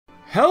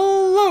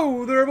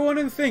Hello there everyone,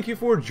 and thank you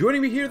for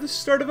joining me here at the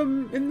start of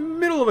in the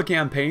middle of a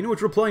campaign,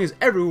 which we're playing as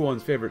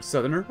everyone's favorite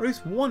Southerner, or at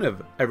least one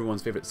of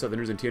everyone's favorite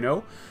Southerners in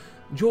TNO,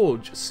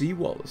 George C.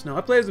 Wallace. Now,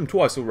 I played as him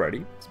twice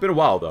already. It's been a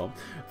while, though.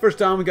 First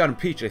time we got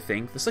impeached, I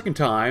think. The second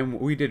time,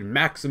 we did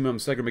maximum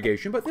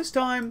segregation, but this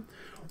time,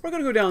 we're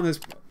going to go down this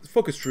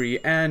focus tree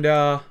and,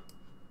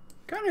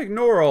 kind of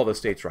ignore all the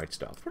states' rights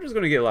stuff. We're just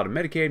going to get a lot of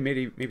Medicaid,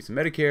 maybe some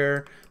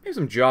Medicare, maybe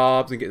some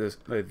jobs, and get this,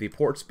 the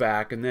ports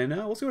back, and then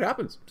we'll see what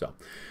happens.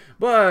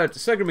 But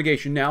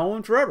segregation now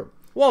and forever.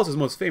 Wallace's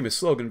most famous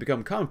slogan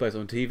become commonplace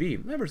on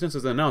TV, ever since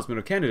his announcement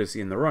of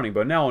candidacy in the running,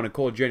 but now on a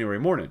cold January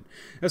morning.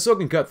 A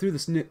slogan cut through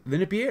the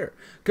nippy air,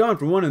 coming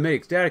from one of the many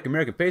ecstatic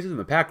American faces in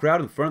the packed crowd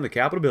in front of the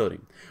Capitol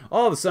building.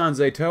 All the signs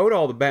they tote,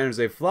 all the banners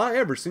they fly,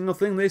 every single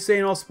thing they say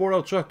and all sport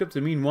all chucked up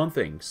to mean one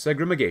thing: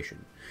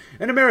 segregation.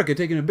 And America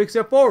taking a big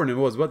step forward, and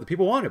it was what the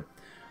people wanted.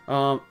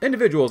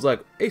 Individuals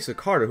like Asa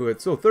Carter, who had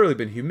so thoroughly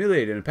been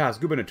humiliated in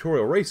past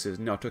gubernatorial races,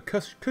 now took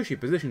cushy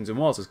positions in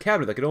Wallace's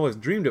cabinet that could always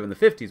dreamed of in the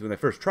 50s when they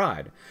first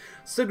tried.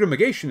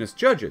 Segregationist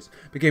judges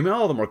became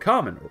all the more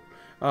common.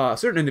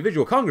 Certain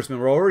individual congressmen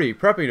were already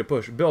prepping to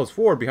push bills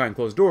forward behind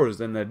closed doors,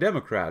 and the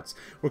Democrats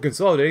were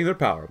consolidating their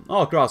power.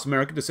 All across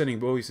America, dissenting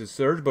voices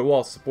surged, but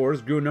Wallace's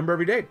supporters grew in number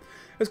every day.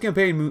 His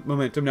campaign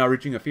momentum now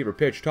reaching a fever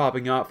pitch,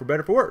 topping out for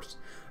better or for worse.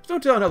 There's no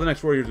telling how the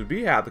next 4 years would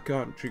be. Half the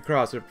country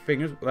crossed their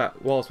fingers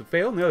that Wallace would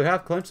fail, and the other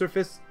half clenched their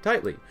fists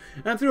tightly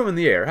and threw them in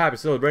the air, happy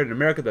to celebrate an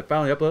America that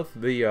finally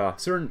uplifted the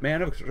certain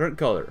man of a certain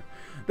color.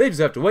 They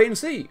just have to wait and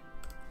see.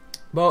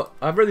 Well,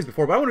 I've read these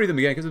before, but I want to read them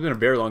again because it's been a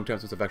very long time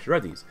since I've actually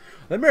read these.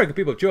 The American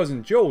people have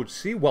chosen George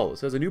C.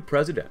 Wallace as a new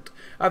president.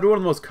 After one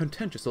of the most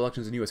contentious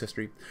elections in U.S.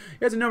 history,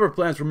 he has a number of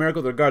plans for America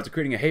with regards to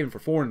creating a haven for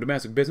foreign and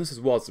domestic business,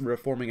 as well as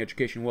reforming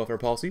education and welfare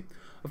policy.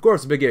 Of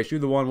course, the big issue,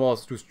 the one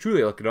Wallace was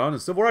truly elected on,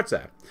 is the Civil Rights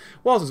Act.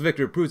 Wallace's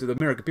victory proves that the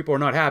American people are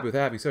not happy with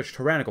having such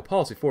tyrannical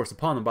policy forced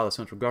upon them by the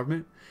central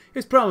government.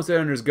 His promise that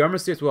under his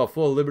government, states will have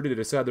full liberty to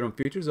decide their own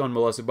futures,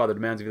 unmolested by the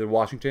demands of either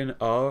Washington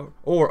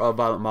or of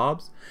violent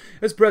mobs.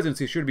 His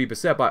presidency should be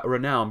beset by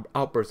renowned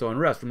outbursts of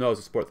unrest from those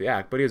who support the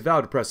act, but he has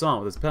vowed to press on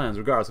with his plans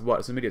regardless of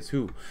what some idiots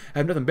who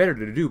have nothing better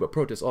to do but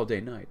protest all day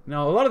and night.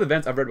 Now, a lot of the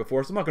events I've read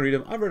before, so I'm not going to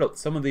read them. I've read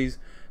some of these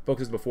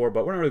focuses before,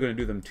 but we're not really going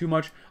to do them too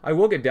much. I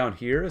will get down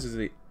here. This is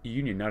a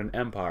union, not an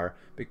empire.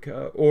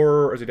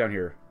 Or is it down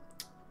here?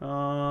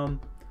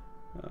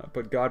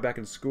 Put God back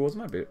in schools. It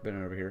might have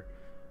been over here.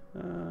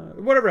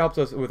 Whatever helps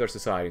us with our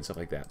society and stuff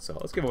like that. So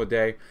let's give them a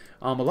day.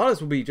 A lot of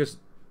this will be just,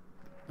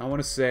 I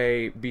want to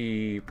say,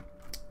 be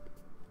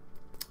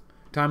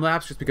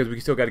time-lapse, just because we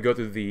still got to go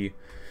through the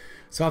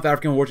South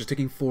African war, which is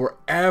taking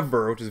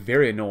forever, which is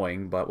very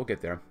annoying, but we'll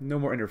get there. No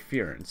more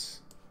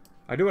interference.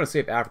 I do want to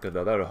save Africa,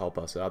 though. That'll help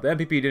us out. The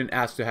MPP didn't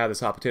ask to have this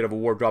hot potato of a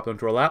war dropped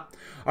onto our lap.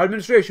 Our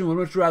administration would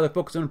much rather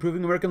focus on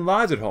improving American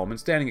lives at home and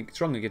standing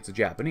strong against the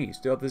Japanese.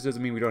 Still, this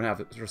doesn't mean we don't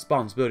have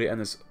responsibility to end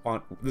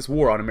this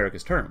war on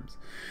America's terms.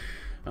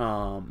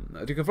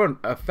 To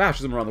confront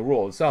fascism around the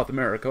world, South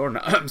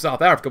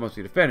Africa must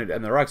be defended,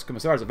 and the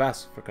Reichskommissars of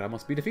Africa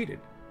must be defeated.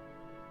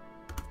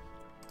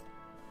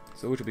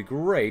 So, which would be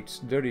great.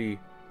 Dirty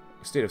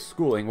state of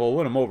schooling. We'll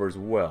win them over as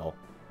well.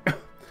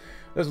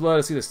 This will let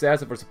us see the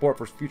status of our support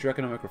for future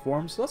economic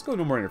reforms, so let's go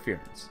no more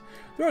interference.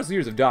 Throughout the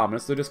years of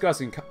dominance, the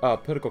disgusting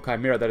political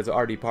chimera that is the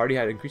RD Party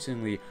had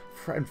increasingly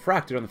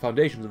infracted on the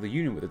foundations of the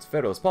Union with its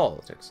federalist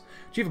politics,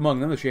 chief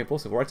among them the shameful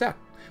Civil Rights Act.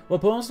 While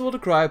opponents will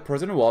decry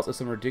President Wallace as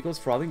some ridiculous,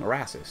 frothing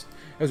racist,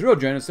 his real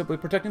agenda is simply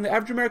protecting the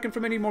average American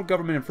from any more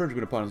government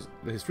infringement upon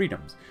his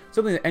freedoms,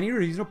 something that any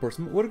reasonable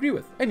person would agree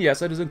with. And yes,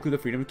 that does include the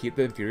freedom to keep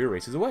the inferior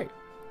races away.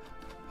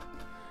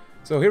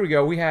 So here we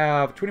go. We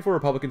have 24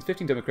 Republicans,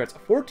 15 Democrats,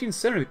 14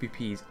 Senate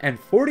MPPs, and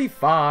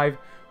 45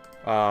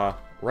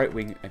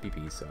 right-wing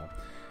MPPs. So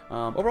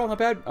overall, not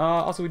bad.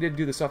 Also, we did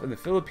do the stuff in the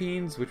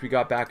Philippines, which we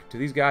got back to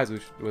these guys,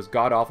 which was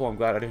god-awful. I'm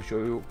glad I didn't show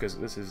you, because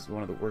this is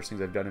one of the worst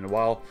things I've done in a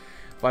while,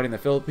 fighting the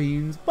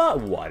Philippines.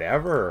 But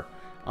whatever.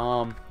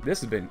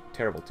 This has been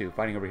terrible, too,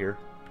 fighting over here.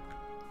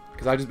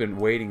 Because I've just been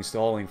waiting,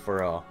 stalling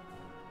for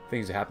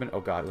things to happen. Oh,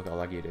 God, look how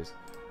laggy it is.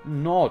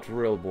 Not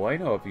real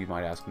bueno, if you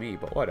might ask me,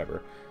 but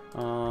whatever.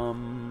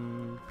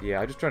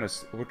 Yeah,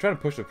 we're trying to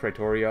push the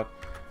Pretoria.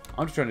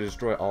 I'm just trying to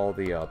destroy all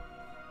the,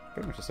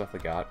 pretty much the stuff they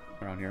got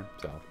around here,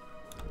 so,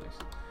 nice.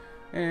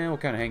 And we'll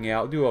kind of hang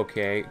out, do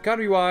okay.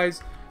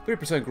 Economy-wise,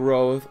 3%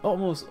 growth,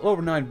 almost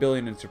over 9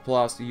 billion in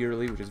surplus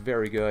yearly, which is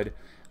very good.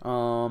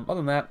 Other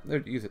than that,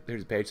 here's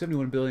the page,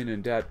 71 billion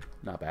in debt,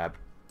 not bad.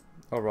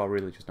 Overall,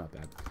 really just not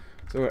bad.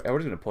 So we're just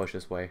going to push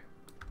this way.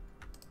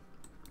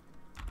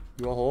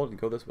 You all hold and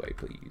go this way,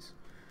 please.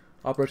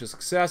 Operation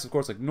success, of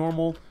course, like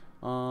normal.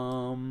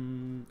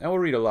 And we'll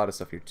read a lot of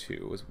stuff here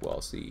too as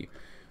well. See,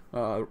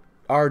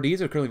 RDs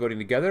are currently voting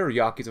together.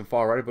 Yakis and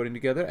far right are voting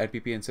together.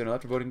 NPP and center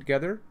left are voting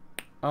together.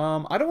 I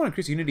don't want to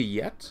increase unity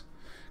yet,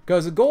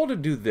 because the goal to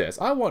do this,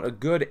 I want a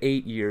good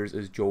 8 years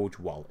as George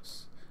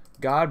Wallace.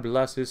 God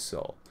bless his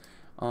soul.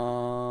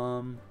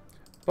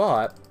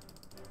 But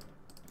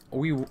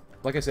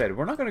like I said,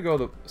 we're not going to go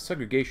the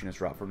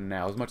segregationist route for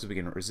now, as much as we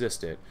can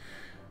resist it.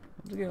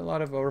 to get a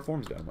lot of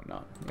reforms done and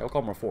whatnot. Yeah, we'll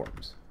call them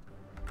reforms.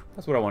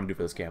 That's what I want to do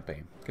for this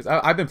campaign. Because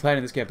I've been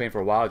planning this campaign for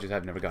a while, just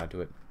I've never gotten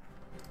to it.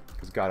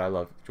 Because, God, I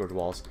love George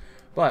Wallace.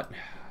 But,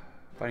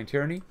 fighting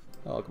tyranny?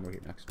 Oh, I'll come over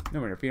here next.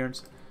 No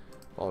interference.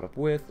 Followed up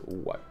with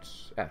what?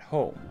 At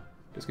home.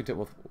 Discontent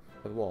with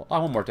the wall.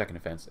 Oh, one more tech and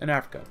defense. In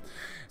Africa.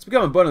 It's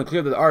become abundantly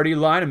clear that the RD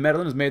line in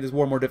Medellin has made this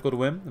war more difficult to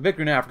win. The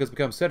victory in Africa has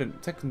become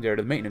secondary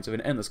to the maintenance of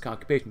an endless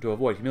occupation to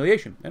avoid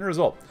humiliation. And a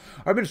result,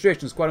 our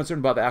administration is quite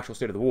uncertain about the actual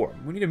state of the war.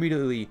 We need to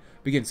immediately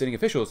begin sending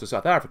officials to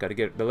South Africa to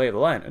get the lay of the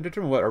land and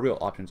determine what our real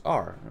options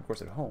are. And of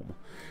course, at home.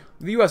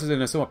 The U.S. is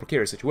in a somewhat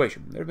precarious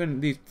situation. There have been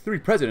these 3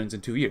 presidents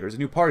in 2 years, a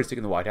new party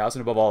taking the White House,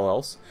 and above all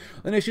else,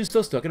 the nation is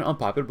still stuck in an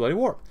unpopular bloody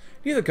war.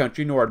 Neither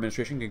country nor our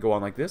administration can go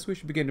on like this. We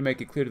should begin to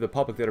make it clear to the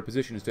public that our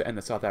position is to end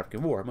the South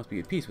African war. It must be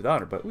a peace with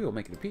honor, but we will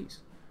make it a peace.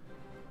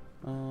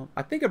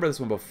 I think I've read this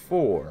one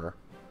before,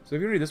 so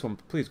if you read this one,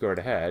 please go right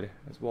ahead,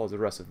 as well as the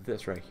rest of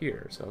this right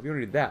here. So if you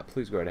read that,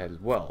 please go right ahead as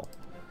well.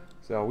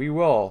 So we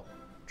will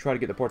try to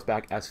get the ports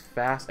back as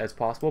fast as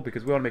possible,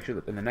 because we want to make sure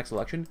that in the next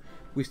election,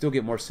 we still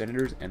get more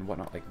senators and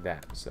whatnot like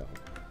that. So,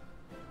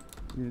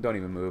 don't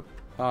even move.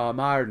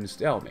 Mired in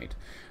stalemate.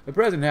 The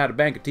president had a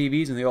bank of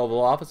TVs in the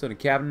Oval Office and a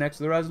cabinet next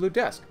to the Resolute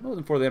desk. It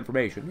wasn't for the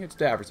information. He had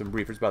staff for some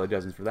briefers by the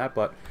dozens for that,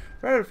 but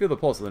rather to feel the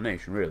pulse of the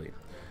nation, really.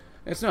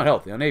 It's not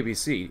healthy. On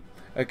ABC,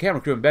 a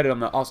camera crew embedded on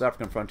the South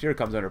African frontier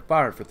comes under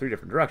fire for 3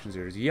 different directions.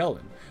 There's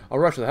yelling, a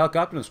rush of the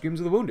helicopter, and the screams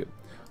of the wounded.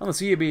 On the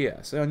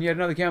CBS, and yet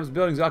another campus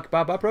building is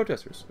occupied by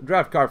protesters. A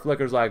draft car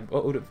flickers like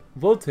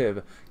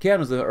votive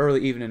candles in the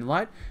early evening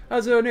light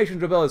as the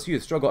nation's rebellious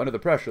youth struggle under the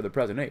pressure of the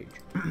present age.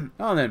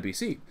 On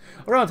NBC,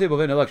 a roundtable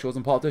of intellectuals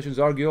and politicians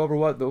argue over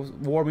what the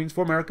war means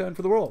for America and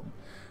for the world.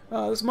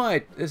 This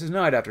is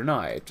night after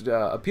night,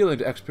 appealing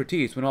to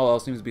expertise when all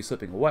else seems to be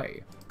slipping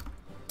away.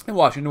 In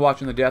Washington,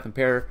 watching the death and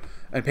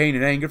pain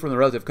and anger from the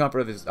relative comfort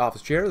of his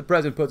office chair, the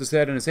president puts his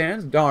head in his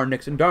hands. Darn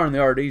Nixon, darn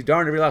the RDs,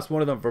 darn every last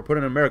one of them for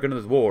putting America into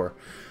this war.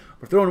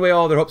 We're throwing away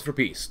all their hopes for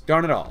peace.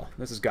 Darn it all.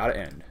 This has got to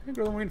end. And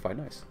Gorilla Marine fight,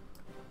 nice.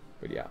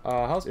 But yeah,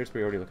 how's air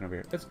superiority looking over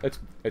here? It's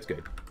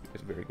good.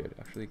 It's very good,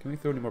 actually. Can we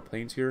throw any more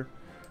planes here?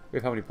 We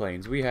have how many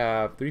planes? We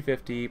have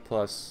 350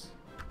 plus...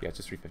 Yeah, it's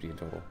just 350 in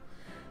total.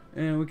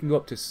 And we can go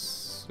up to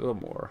a little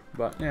more.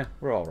 But, yeah,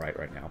 we're all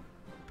right now.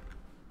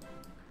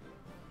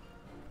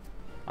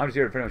 I'm just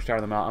here to pretty much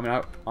tire them out. I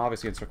mean,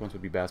 obviously encirclements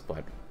would be best,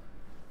 but...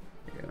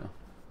 Yeah.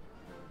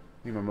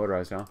 Need more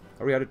motorized now.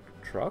 Are we out of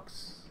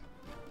trucks?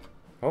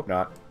 Hope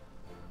not.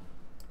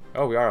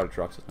 Oh, we are out of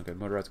trucks. That's not good.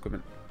 Motorized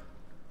equipment.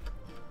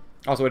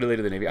 Also, I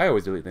deleted the Navy. I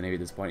always delete the Navy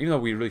at this point, even though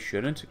we really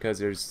shouldn't, because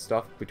there's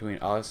stuff between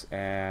us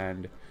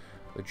and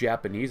the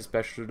Japanese,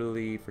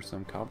 especially for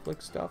some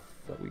conflict stuff,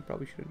 that we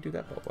probably shouldn't do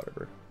that, but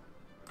whatever.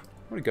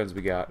 How many guns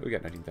we got? We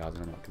got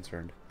 19,000. I'm not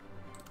concerned.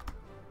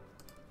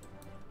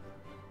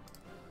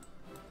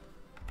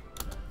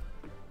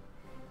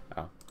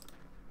 Oh.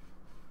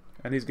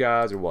 And these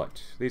guys are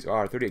what? These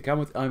are 38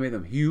 Commonwealth. I made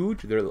them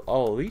huge. They're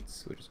all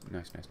elites, which is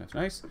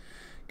nice.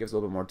 Gives us a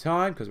little bit more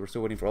time, because we're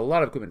still waiting for a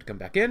lot of equipment to come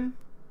back in.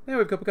 And we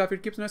have a cup of coffee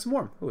to keep us nice and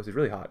warm. Oh, this is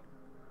really hot.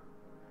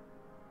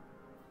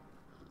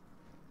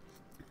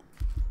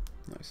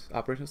 Nice.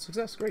 Operational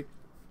success. Great.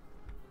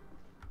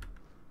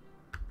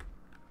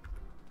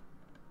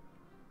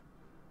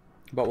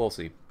 But we'll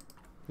see.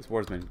 This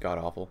war's been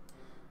god-awful.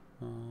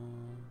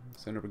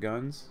 Send over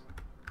guns.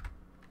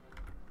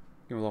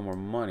 Give them a little more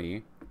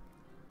money.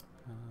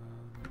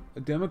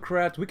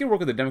 Democrats. We can work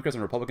with the Democrats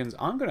and Republicans.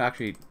 I'm going to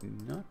actually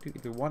not do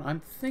either one. I'm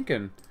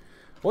thinking...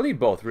 We'll need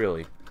both,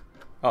 really.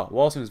 Oh,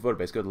 Wallace and his voter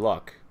base. Good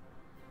luck.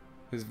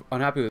 He's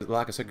unhappy with the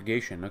lack of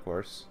segregation, of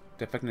course.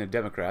 Defecting the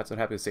Democrats.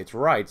 Unhappy with states'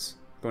 rights.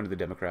 Going to the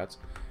Democrats.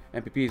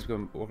 MPPs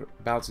going to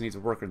balance the needs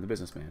of worker and the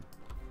businessman.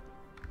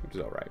 Which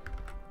is alright.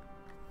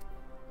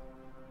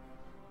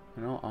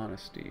 In all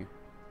honesty.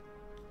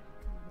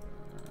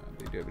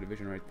 They do have a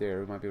division right there.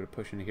 We might be able to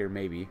push into here,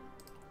 maybe.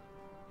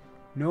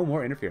 No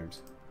more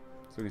interference.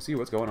 So we can see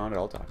what's going on at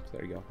all times.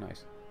 There you go.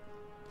 Nice.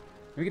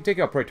 We can take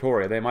out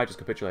Pretoria. They might just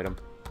capitulate them.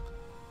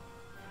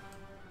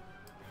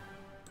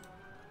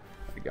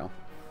 There we go.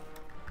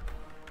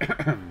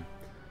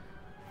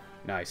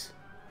 Nice.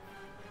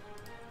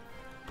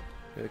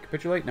 Did they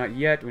capitulate? Not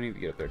yet. We need to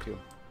get up there, too.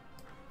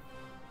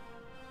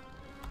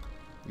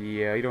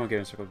 Yeah, you don't want to get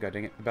encircled. God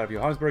dang it. About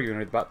Johannesburg. You're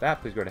going to read about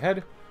that. Please go right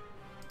ahead.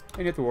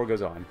 And yet the war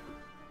goes on.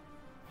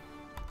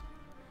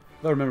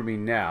 They'll remember me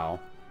now.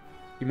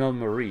 Email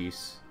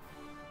Maurice.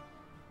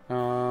 If you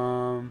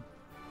want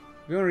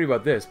to read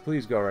about this,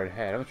 please go right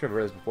ahead. I'm not sure if I've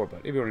read this before, but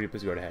if you want to read,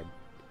 please go right ahead.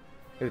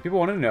 If the people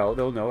want to know,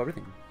 they'll know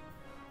everything.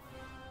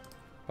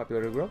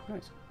 Popularity growth?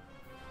 Nice.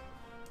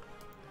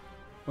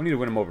 We need to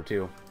win them over,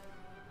 too.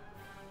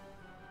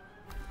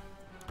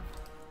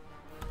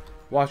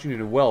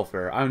 Washington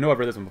welfare. I know I've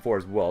read this one before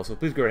as well, so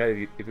please go ahead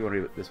if you want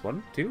to read this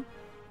one, too.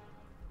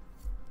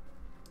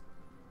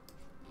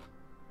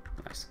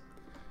 Nice.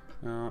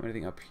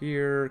 Anything up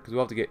here? Because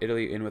we'll have to get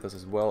Italy in with us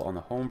as well on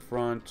the home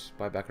front.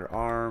 Buy back her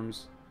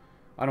arms.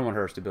 I don't want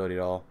her stability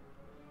at all.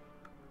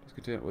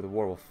 Discontent with the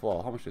war will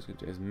fall. How much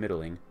discontent is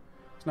middling?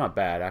 It's not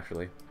bad,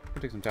 actually.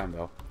 It'll take some time,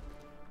 though.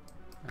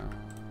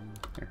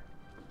 Here.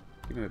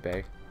 Keep him at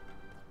bay.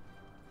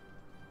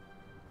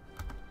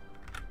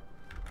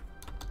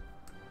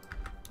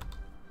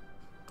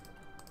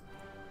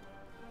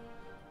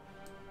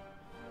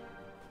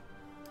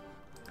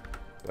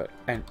 But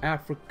in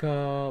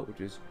Africa, which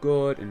is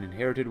good, an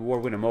inherited war,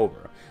 win him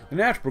over. The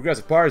National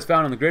Progressive Party is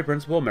founded on the great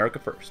principle, America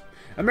first.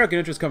 American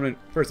interests come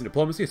first in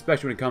diplomacy,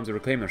 especially when it comes to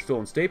reclaiming their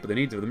stolen state, but the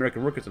needs of the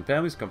American workers and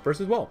families come first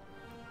as well.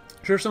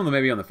 Sure, some of them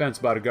may be on the fence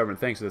about a government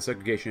thanks to the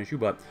segregation issue,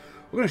 but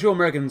we're going to show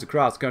Americans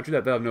across the country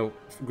that they'll have no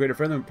greater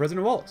friend than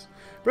President Wallace.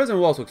 President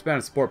Wallace will expand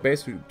his support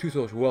base through 2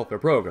 social welfare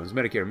programs,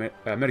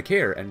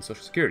 Medicare and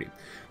Social Security.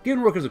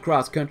 Giving workers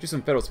across the country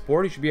some federal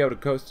support, he should be able to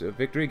coast to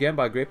victory again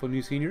by grateful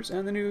new seniors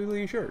and the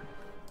newly insured.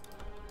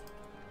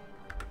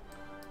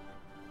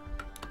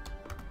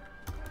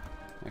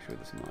 Actually,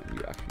 this is mine.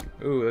 You actually...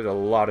 Ooh, there's a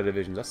lot of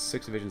divisions. That's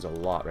 6 divisions, a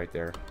lot right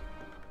there.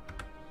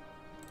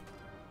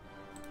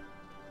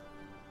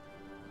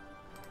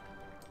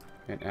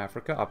 In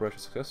Africa, Operation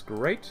Success,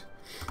 great.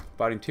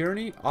 Fighting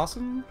tyranny,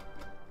 awesome.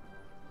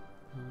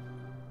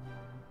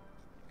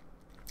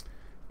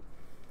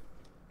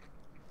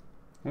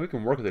 We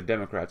can work with the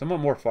Democrats. I'm on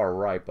more far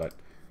right, but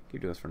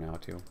keep doing this for now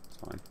too. It's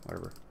fine,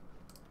 whatever.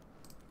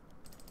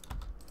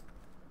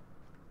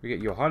 We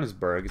get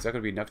Johannesburg. Is that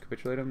going to be enough to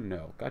capitulate him?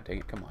 No. God dang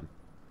it, come on.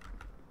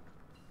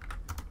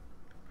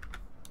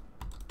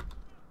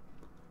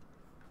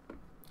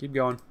 Keep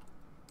going.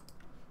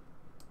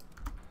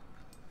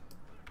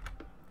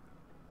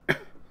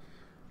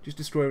 Just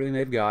destroy everything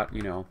they've got,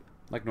 you know,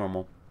 like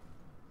normal.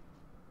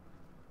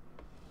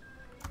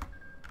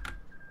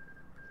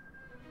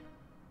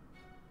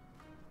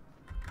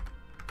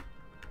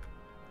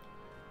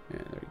 And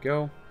there we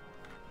go.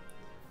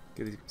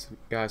 Give these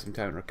guys some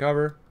time to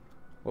recover.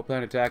 We'll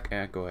plan attack,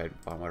 and go ahead,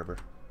 fine, whatever.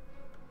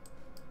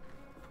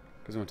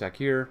 Because we'll attack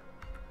here.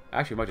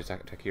 Actually, much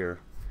attack here.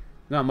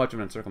 Not much of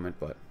an encirclement,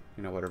 but,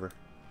 you know, whatever.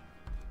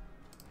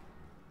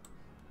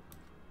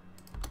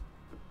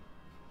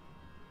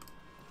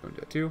 Go and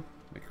do that too.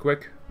 Make it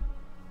quick.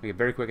 Make it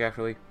very quick,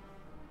 actually.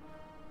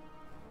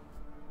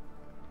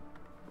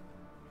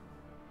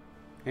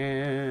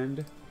 And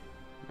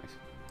nice.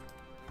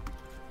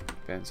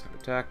 Defense,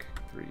 attack.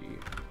 3,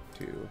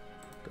 2,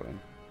 go in.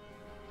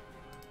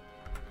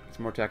 Get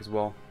some more attack as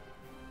well.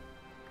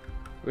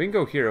 We can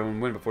go here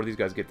and win before these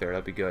guys get there.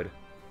 That'd be good.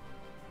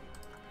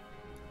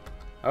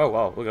 Oh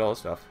wow! Look at all this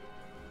stuff.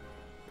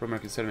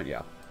 Pro-American sentiment,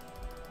 yeah.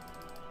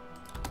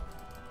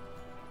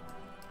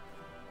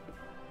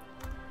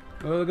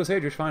 Oh, there goes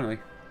Hadrian, finally.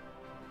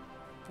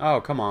 Oh,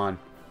 come on.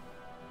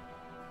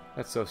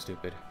 That's so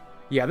stupid.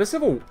 Yeah, this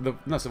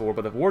not Civil War,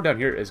 but the war down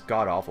here is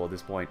god-awful at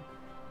this point.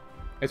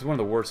 It's one of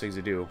the worst things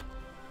to do.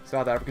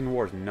 South African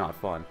War is not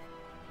fun.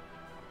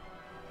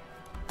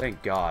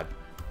 Thank God.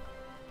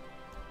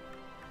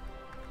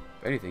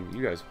 If anything,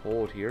 you guys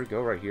hold here,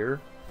 go right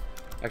here.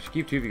 Actually,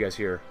 keep 2 of you guys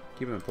here.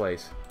 Keep them in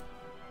place.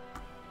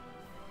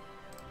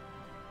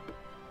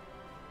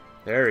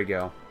 There we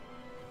go.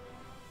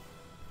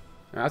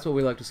 That's what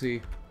we like to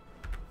see.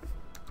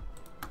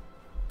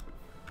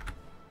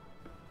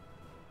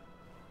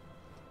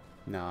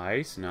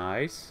 Nice,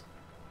 nice.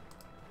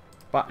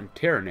 Fought in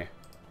tyranny.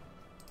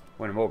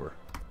 Win him over.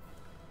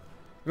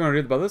 If you want to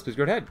read about this, please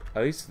go ahead.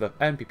 At least the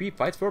NPP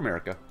fights for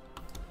America.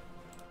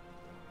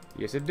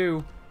 Yes, it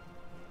do.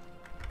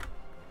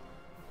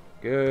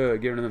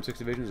 Good. Giving them 6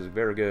 divisions is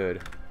very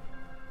good.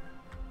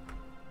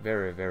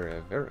 Very,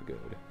 very, very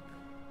good.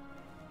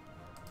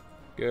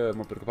 Good.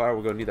 More political power.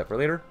 We're going to need that for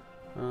later.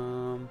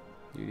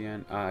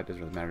 UDN. It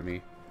doesn't really matter to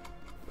me.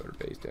 Go to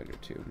base down here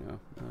too. No.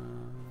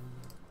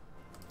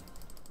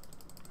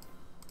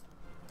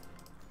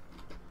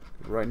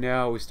 Right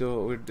now,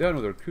 we're done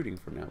with the recruiting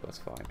for now, but that's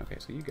fine. Okay,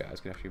 so you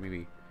guys can actually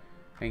maybe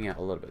hang out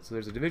a little bit. So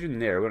there's a division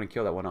there. We're going to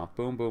kill that one off.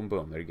 Boom, boom,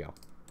 boom. There you go.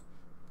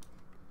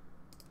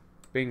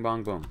 Bing,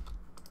 bong, boom.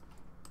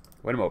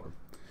 Win him over.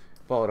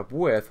 Followed up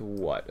with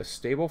what? A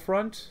stable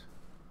front?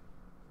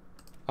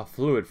 A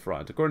fluid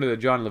front. According to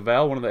John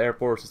Lavelle, one of the Air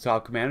Force's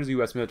top commanders, the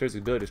U.S. military's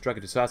ability to strike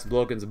a decisive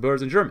blow against the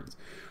Boers and Germans.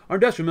 Our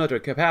industrial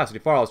military capacity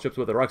far outstrips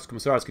what the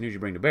Reichskommissars can usually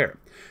bring to bear.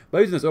 By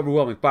using this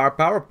overwhelming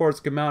firepower, reports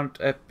can mount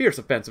a fierce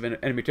offensive in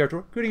enemy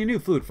territory, creating a new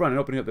fluid front and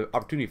opening up the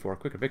opportunity for a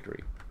quicker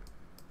victory.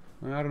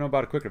 Well, I don't know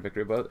about a quicker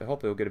victory, but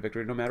hopefully we'll get a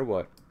victory no matter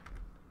what.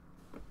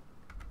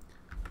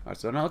 Alright,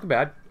 so not looking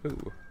bad.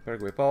 Ooh,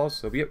 Paraguay falls,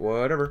 so be it,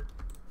 whatever.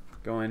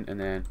 Go in, and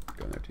then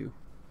go in there too.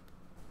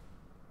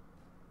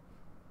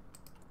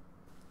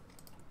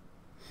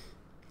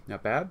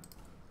 Not bad.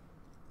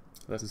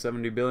 Less than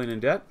 70 billion in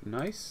debt.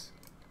 Nice.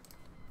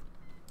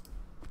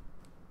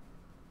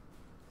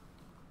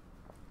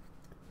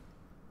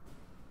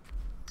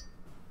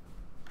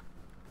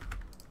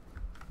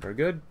 Very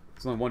good.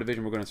 There's only 1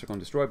 division we're going to circle and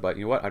destroy, but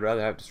you know what? I'd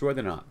rather have it destroyed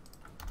than not.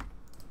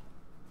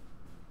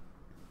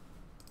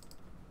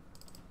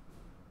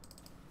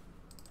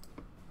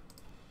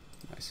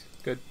 Nice.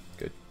 Good,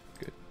 good,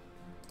 good.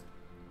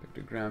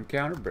 Victor ground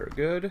counter. Very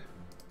good.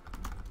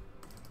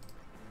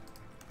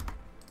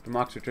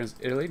 Democracy returns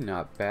Italy,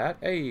 not bad.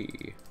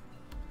 Hey!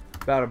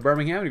 Battle of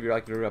Birmingham. If you'd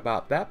like to hear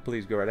about that,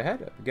 please go right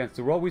ahead. Against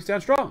the world, we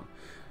stand strong.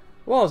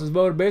 Wallace is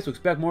voted base to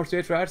expect more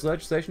states' rights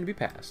legislation to be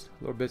passed.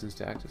 Lower business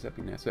tax,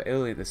 accepting that. So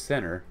alienate the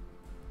center.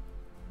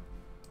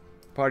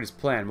 Party's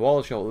plan.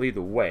 Wallace shall lead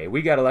the way.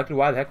 We got elected.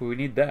 Why the heck would we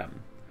need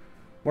them?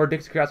 More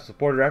Dixiecrats will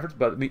support our efforts,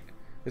 but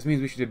this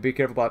means we should be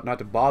careful about not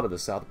to bother the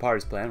South. The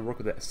party's plan and work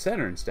with the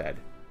center instead.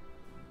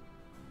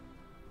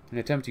 An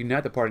attempt to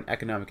unite the party in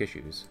economic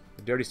issues.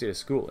 The dirty state of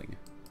schooling.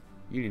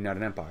 Union, not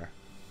an empire.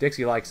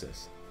 Dixie likes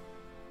this.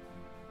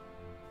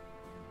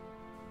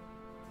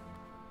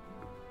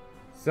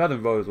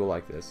 Southern voters will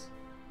like this.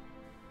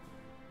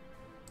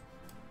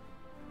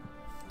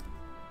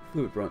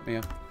 Fluid front,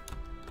 man.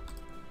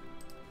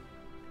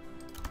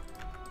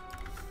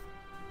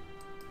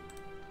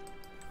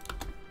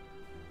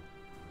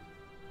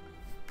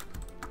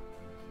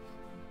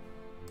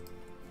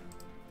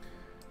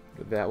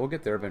 That we'll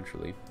get there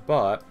eventually,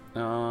 but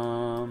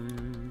so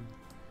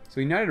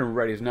United and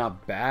Ready is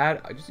not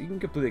bad. You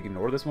can completely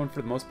ignore this one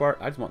for the most part.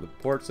 I just want the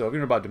port. So if you're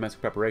know about domestic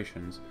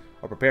preparations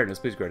or preparedness,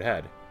 please go right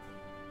ahead.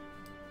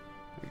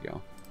 There you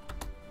go.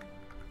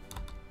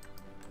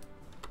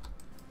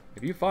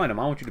 If you find them,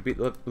 I want you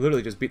to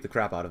literally just beat the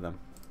crap out of them,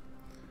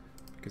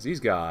 because these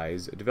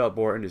guys develop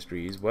more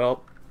industries.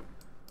 Well,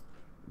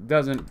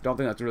 don't think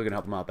that's really gonna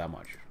help them out that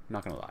much.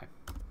 Not gonna lie.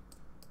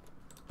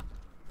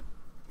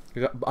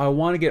 I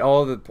want to get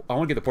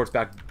the ports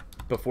back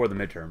before the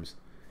midterms.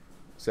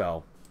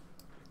 So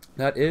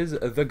that is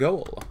the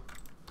goal.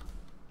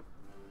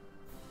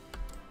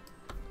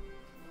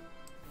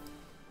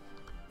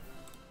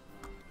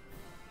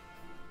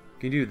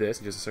 Can you do this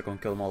and just circle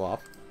and kill them all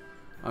off?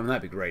 I mean,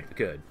 that'd be great if we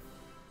could.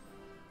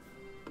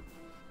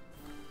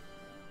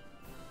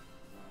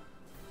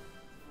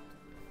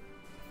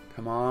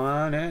 Come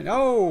on in.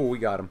 Oh, we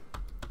got him.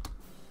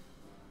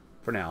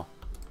 For now.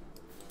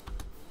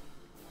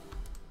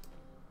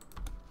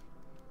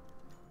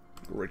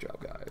 Great job,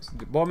 guys.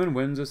 Bowman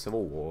wins a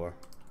civil war,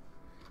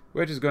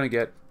 which is going to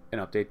get an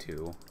update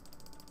too.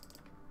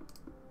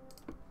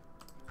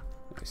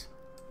 Nice.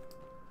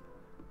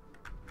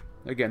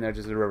 Again, they're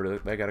just a river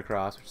they got to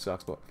cross, which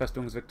sucks. But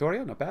Festungs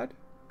Victoria, not bad.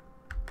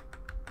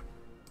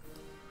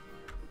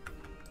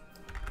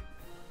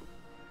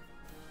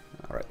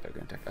 Alright, they're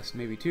going to attack us.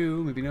 Maybe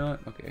two, maybe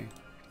not. Okay.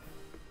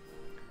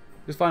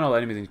 Just find all the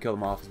enemies and kill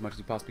them off as much as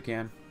you possibly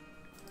can.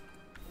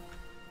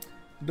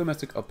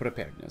 Domestic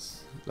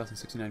preparedness. Less than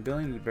 69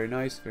 billion. Very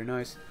nice, very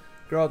nice.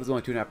 Growth is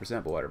only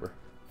 2.5%, but whatever.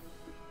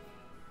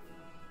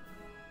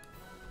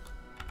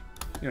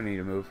 You don't need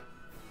to move.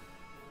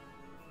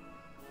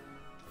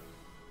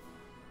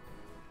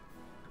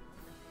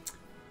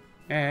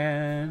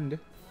 And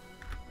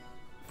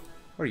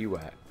where are you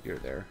at? You're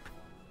there.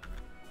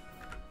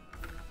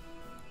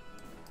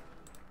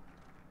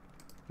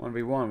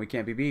 1v1, we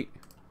can't be beat.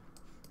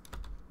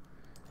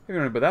 If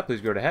you're about that, please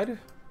go ahead.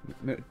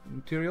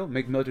 Material,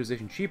 make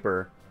militarization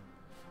cheaper.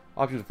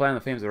 Options to plan the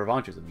fames of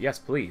revanchism. Yes,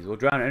 please. We'll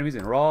drown our enemies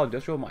in raw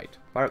industrial might.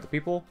 Fire up the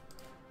people.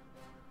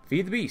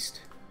 Feed the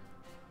beast.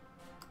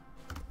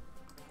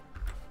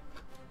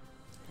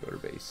 Go to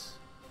base.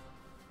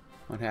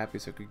 Unhappy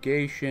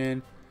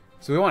segregation.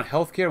 So we want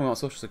healthcare and we want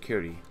social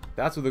security.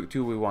 That's what the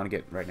two we want to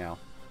get right now.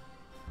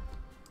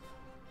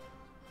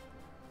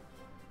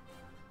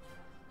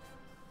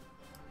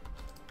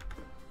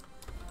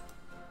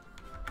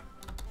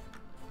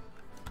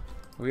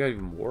 We got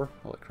even more?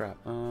 Holy crap.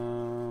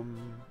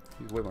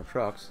 Need way more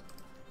trucks.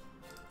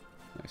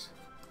 Nice.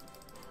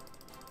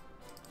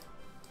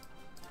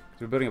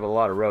 We're building up a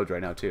lot of roads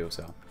right now too,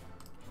 so.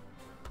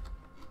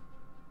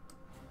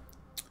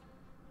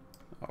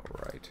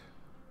 Alright.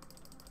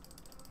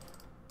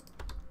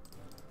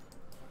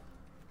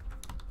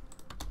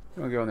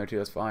 I'm gonna go in there too,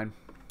 that's fine.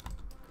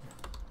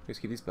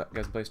 Just keep these guys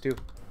in place too.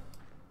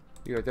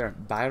 You right there.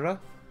 Byra?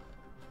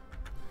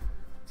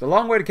 It's a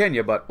long way to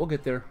Kenya, but we'll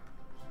get there.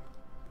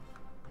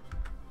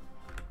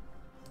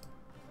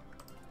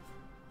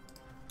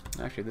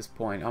 Actually, at this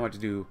point, I'm going to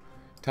do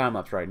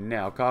time-lapse right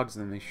now. Cogs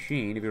in the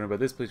machine. If you remember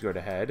this, please go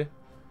ahead.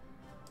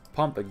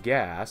 Pump the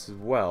gas as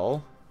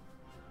well.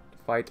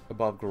 Fight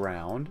above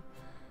ground.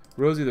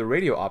 Rosie the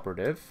radio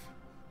operative.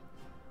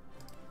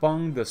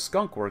 Fung the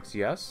skunk works,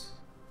 yes.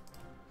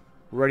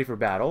 Ready for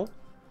battle.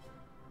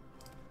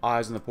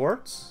 Eyes on the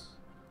ports.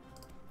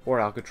 Or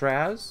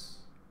Alcatraz.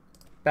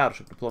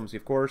 Battleship diplomacy,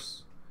 of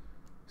course.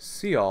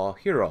 See all,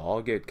 hear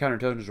all. Get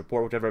counterintelligence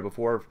report, which I've read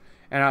before.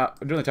 And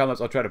during the time-lapse,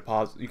 I'll try to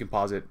pause. You can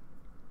pause it.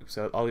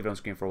 So I'll leave it on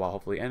screen for a while,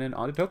 hopefully. And then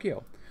on to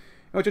Tokyo.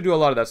 Which I'll do a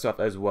lot of that stuff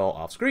as well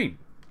off screen.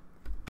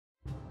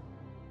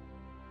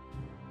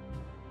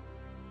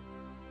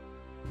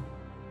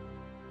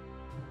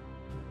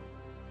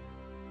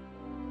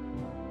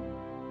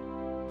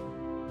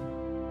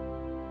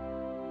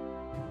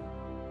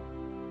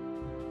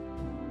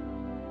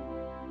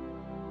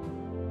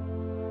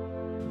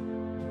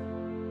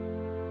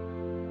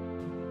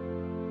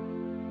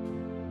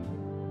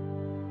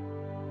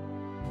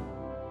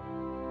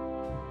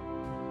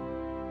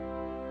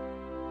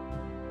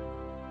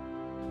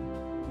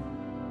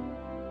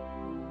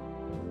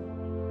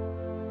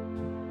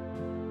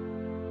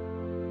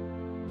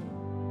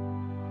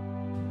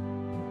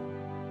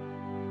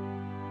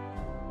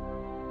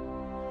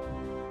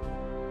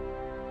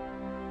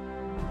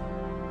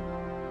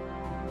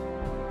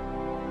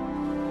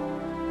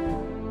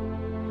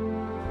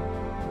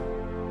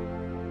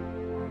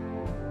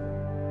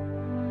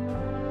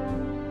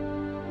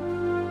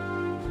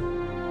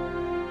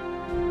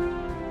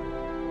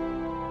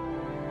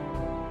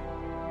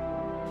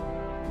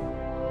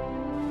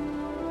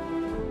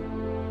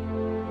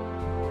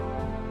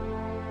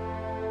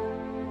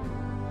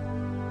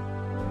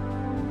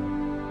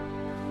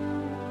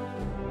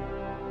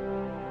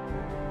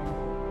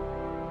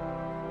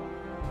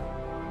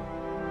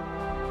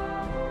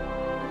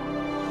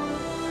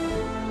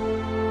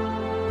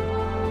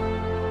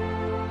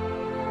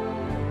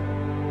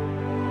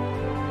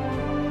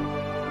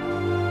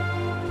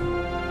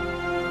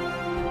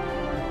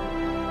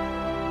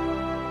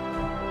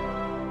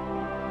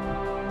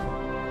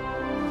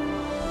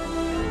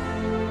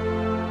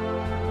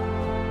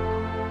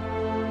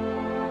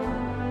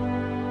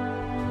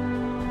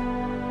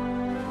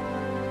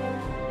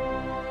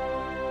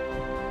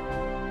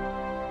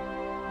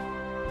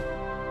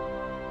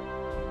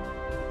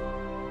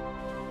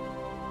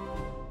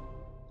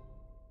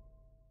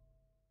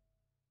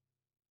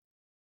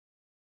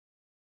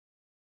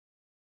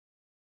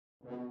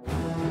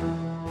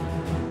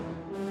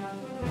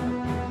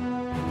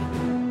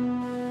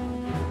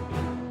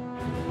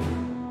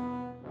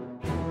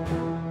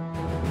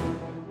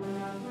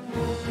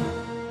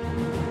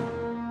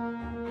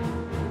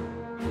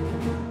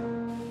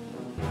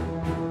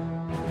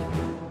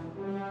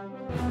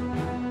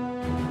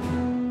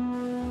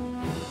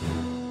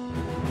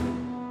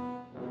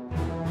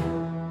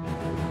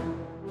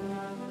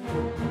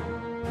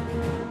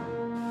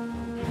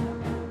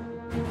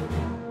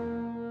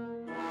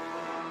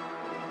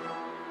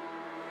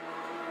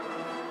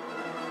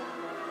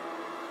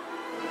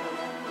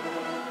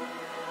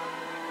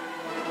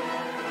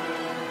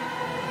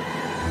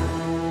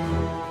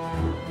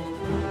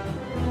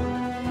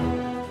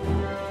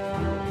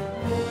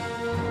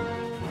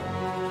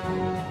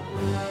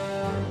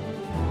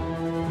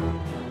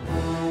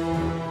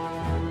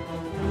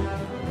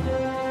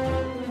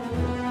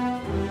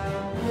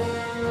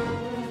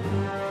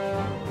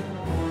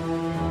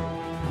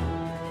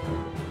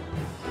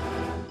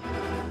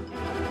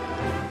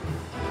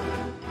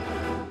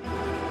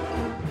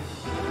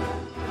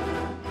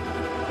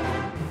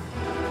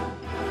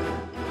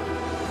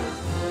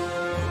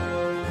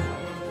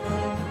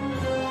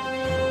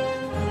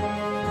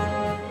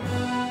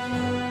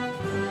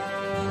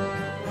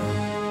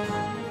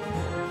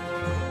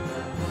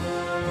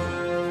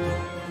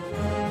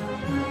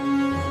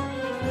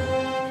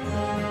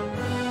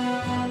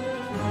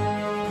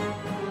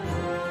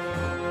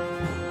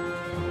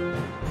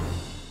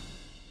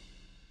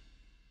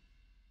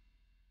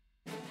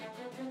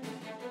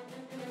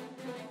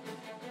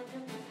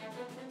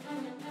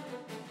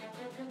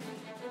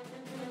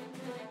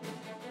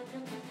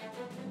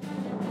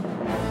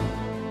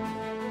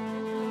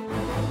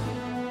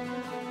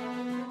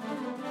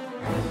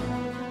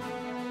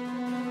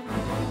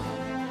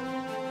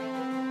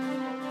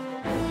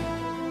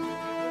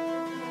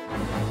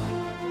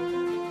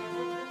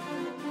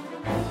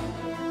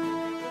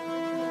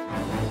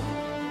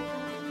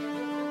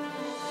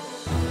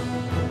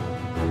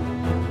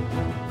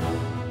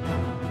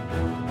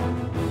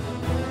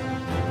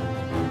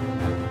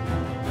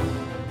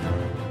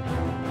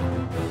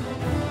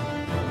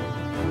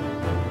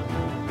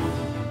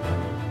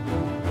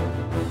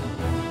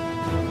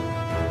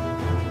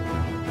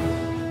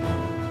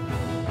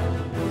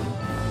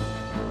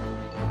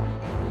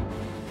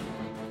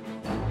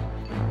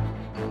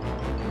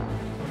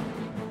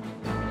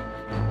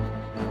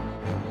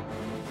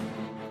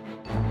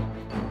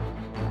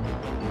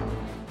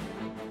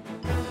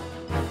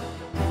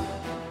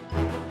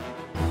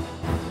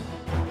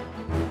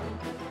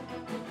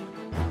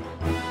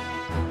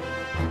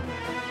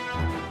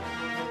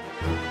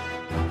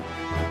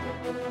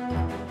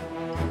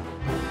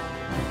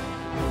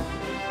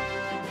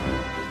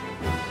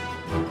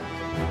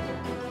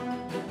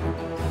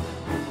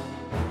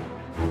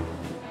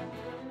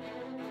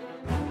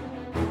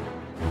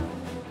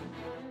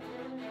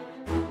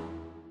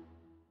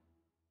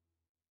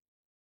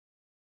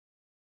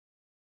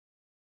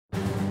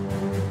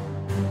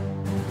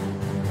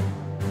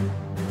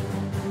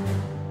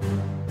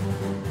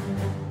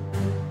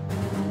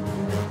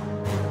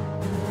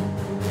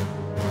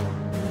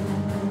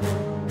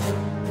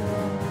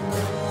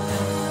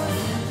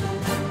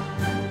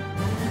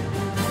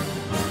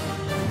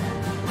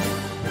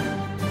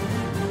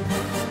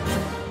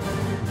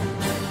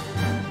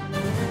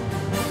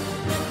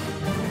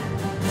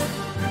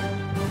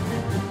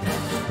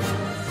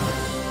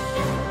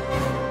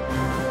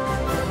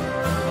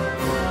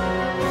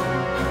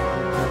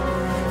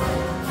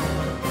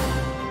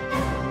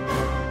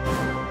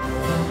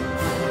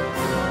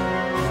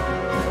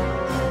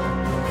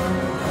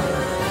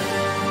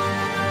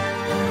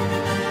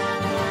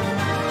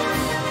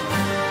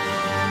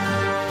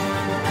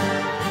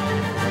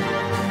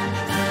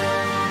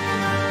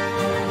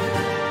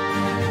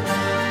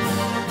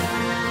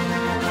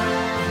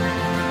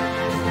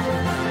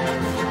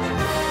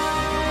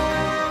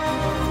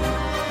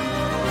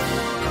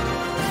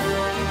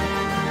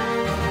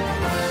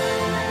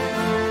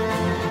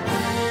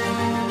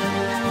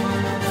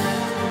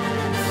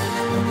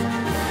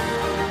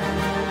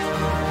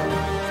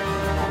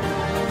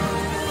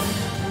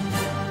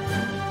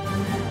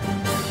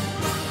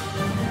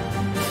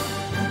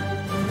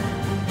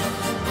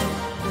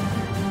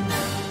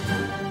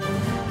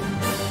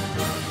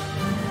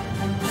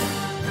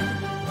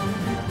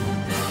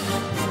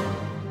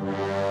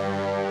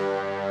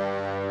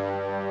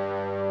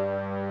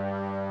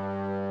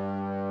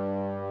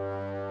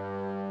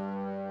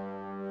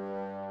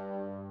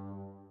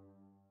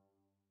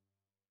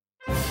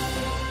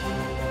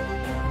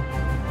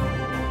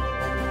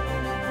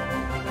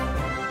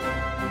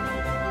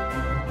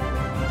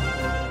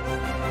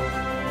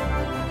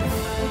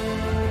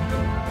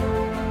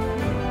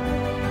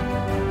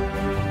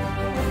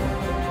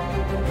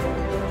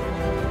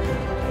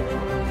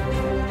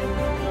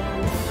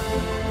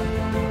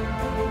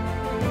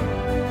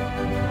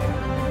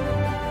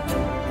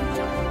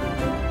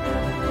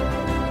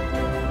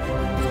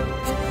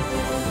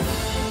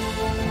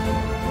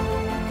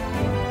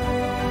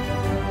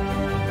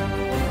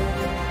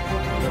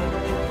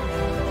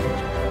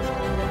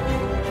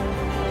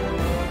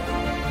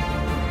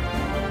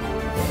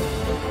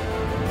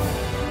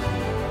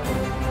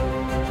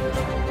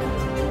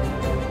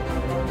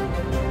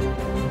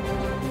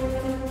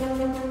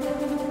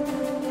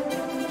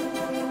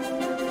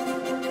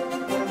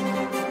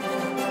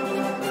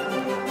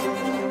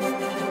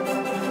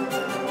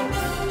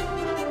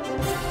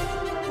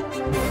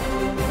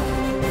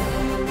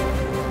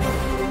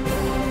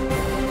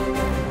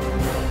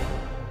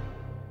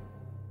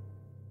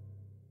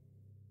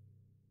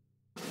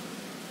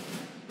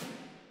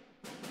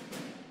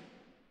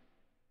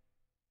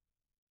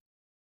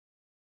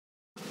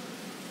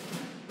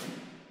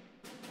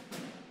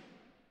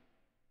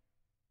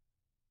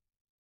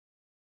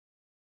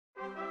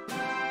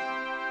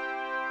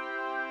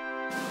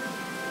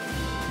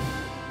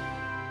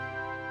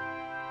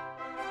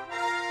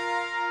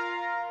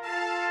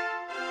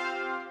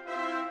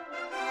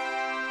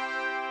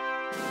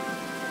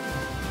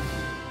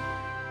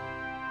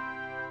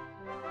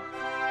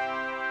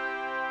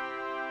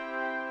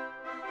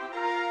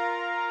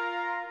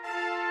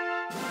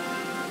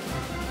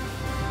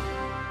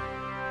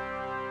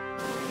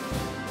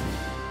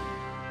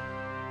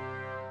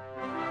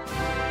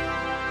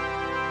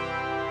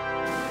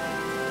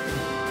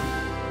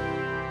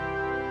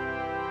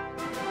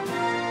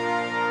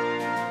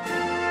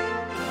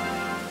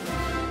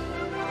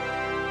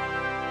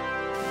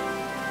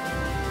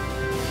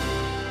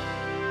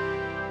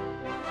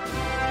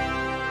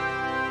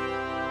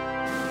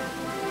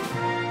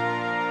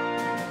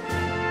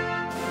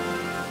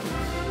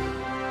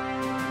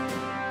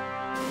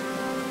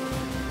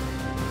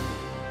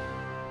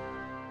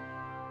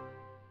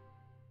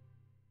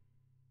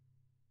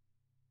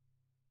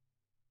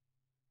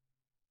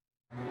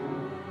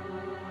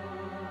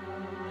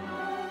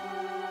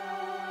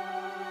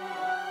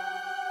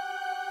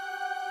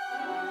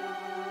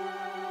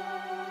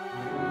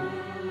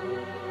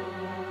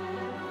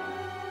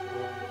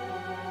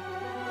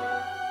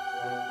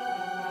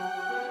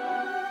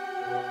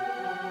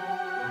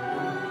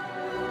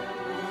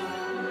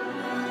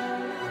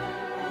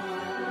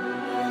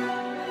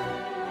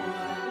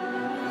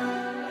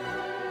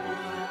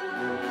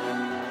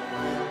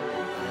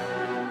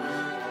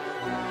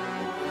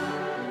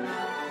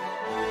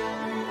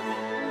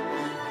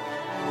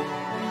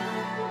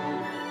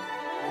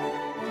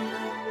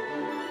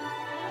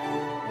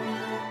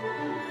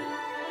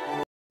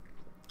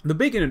 The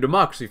beacon of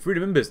democracy,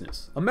 freedom, and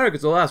business. America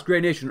is the last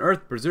great nation on earth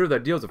to preserve the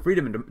ideals of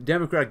freedom and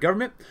democratic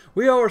government.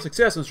 We owe our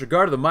success in this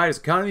regard to the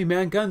mightiest economy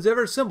mankind's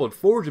ever assembled,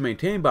 forged and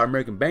maintained by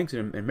American banks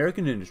and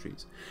American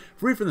industries.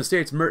 Free from the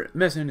state's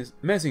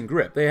messing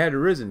grip, they had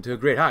risen to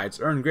great heights,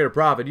 earned greater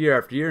profit year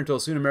after year, until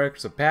soon America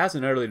surpassed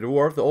and utterly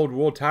dwarfed the old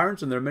world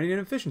tyrants and their many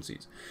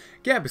inefficiencies.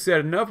 Can't be said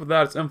enough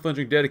without its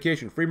unflinching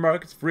dedication to free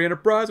markets, free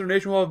enterprise. Our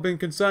nation will have been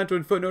consigned to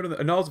a footnote in the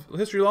annals of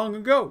history long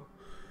ago.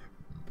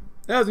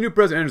 As the new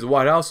president enters the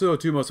White House, so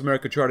too must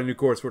America chart a new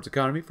course for its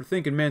economy. For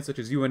thinking men such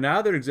as you and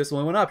I, there exists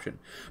only one option.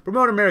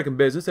 Promote American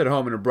business at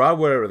home and abroad,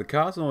 whatever the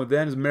cost. Only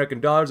then as American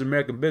dollars and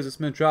American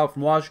businessmen travel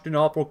from Washington to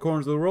all four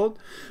corners of the world,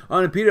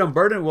 unimpeded,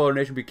 unburdened, will our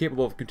nation be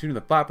capable of continuing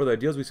the fight for the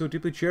ideals we so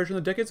deeply cherish in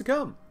the decades to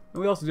come.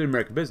 And we also did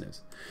American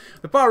business.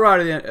 The far right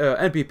of the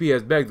NPP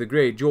has begged the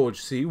great George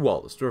C.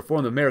 Wallace to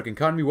reform the American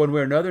economy one way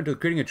or another into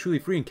creating a truly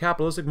free and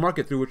capitalistic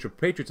market through which the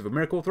patriots of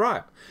America will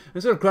thrive,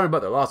 instead of crying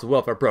about their loss of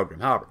welfare program.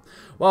 However,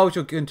 while we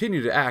shall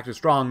continue to act as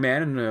strong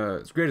man and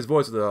as greatest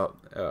voice of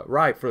the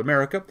right for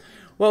America,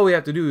 what we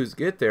have to do is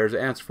get there is to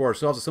answer for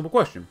ourselves a simple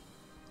question.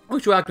 We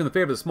shall act in the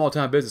favor of the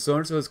small-time business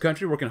owners of this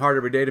country, working hard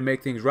every day to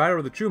make things right,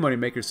 or the true money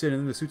makers sitting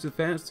in the suits of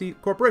fancy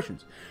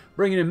corporations,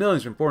 bringing in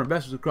millions from foreign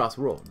investors across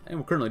the world, and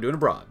we're currently doing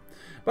abroad.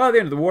 By the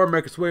end of the war,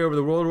 America's sway over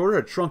the world order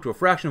had shrunk to a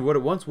fraction of what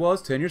it once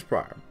was 10 years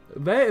prior.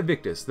 Vae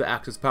Victus, the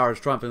Axis powers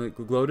triumphantly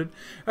gloated,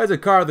 as they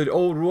carved the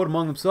old world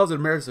among themselves at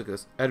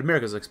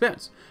America's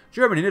expense.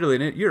 Germany and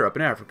Italy and Europe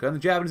and Africa, and the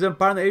Japanese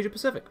Empire and the Asia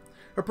Pacific.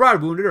 Her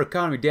pride wounded, her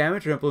economy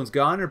damaged, her influence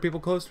gone, and her people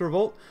close to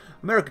revolt.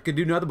 America could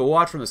do nothing but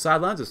watch from the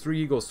sidelines as Three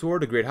Eagles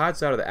soared to great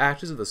heights out of the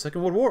ashes of the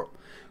Second World War.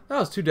 That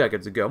was 2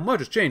 decades ago.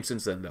 Much has changed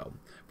since then, though.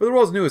 For the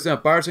world's newest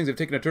empire, things have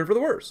taken a turn for the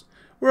worse.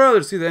 Rather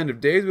to see the end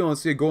of days, we only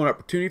see a golden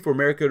opportunity for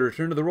America to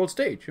return to the world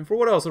stage. And for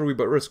what else are we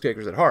but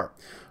risk-takers at heart?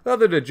 Let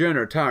the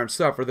degenerate tyrants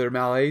suffer their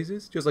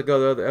malaises, just like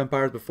other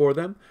empires before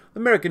them. The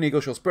American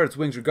eagle shall spread its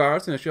wings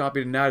regardless, and it shall not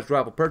be denied its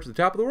rival perch at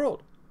the top of the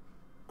world.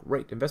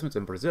 Great. Investments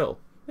in Brazil.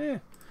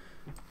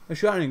 A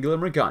shining and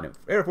glimmering continent.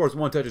 Air Force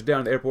One touches down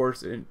at the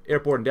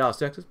airport in Dallas,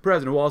 Texas.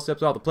 President Wallace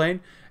steps off the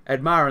plane,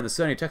 admiring the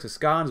sunny Texas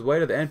sky on his way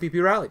to the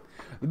NPP rally.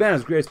 The band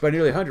is graced by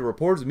nearly 100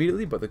 reporters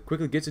immediately, but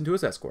quickly gets into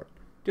his escort.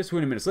 Just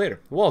 20 minutes later,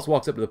 Wallace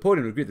walks up to the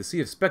podium to greet the sea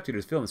of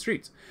spectators filling the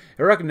streets.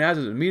 He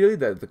recognizes immediately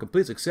that the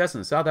complete success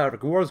in the South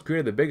African War has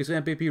created the biggest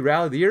NPP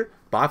rally of the year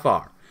by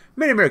far.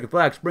 Many American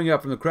flags spring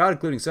up from the crowd,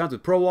 including signs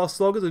with pro-Wallace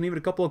slogans and even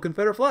a couple of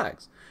Confederate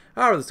flags.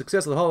 However, the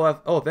success of the whole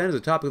OFN is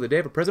the topic of the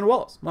day for President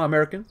Wallace. My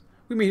Americans,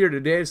 we meet here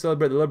today to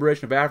celebrate the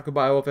liberation of Africa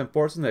by OFM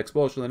forces and the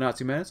expulsion of the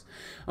Nazi menace.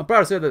 I'm proud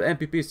to say that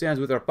the NPP stands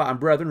with our fighting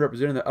brethren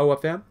representing the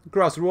OFM.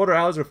 Across the world, our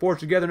allies are forged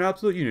together in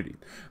absolute unity,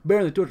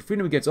 bearing the torch of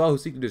freedom against all who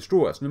seek to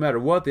destroy us. No matter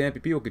what, the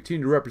NPP will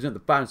continue to represent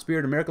the fighting spirit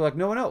in America like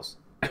no one else.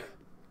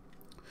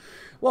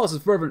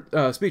 Wallace's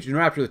fervent speech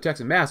enraptured the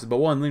Texan masses, but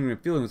one lingering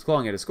feeling was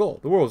clawing at his skull.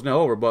 The war was now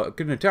over, but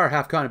could an entire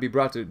half-continent be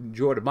brought to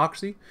enjoy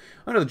democracy?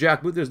 Under the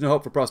jackboot, there's no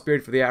hope for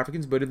prosperity for the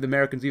Africans, but did the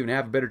Americans even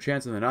have a better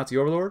chance than the Nazi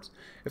overlords?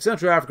 If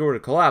Central Africa were to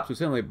collapse, we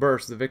suddenly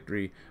burst the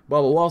victory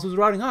bubble Wallace was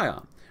riding high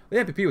on.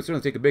 The NPP would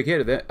certainly take a big hit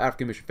if the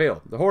African mission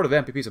failed. The horde of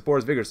NPP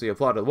supporters vigorously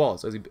applauded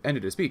Wallace as he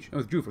ended his speech and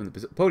withdrew from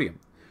the podium.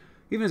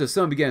 Even as the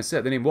sun began to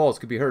set, the name Wallace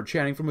could be heard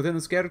chanting from within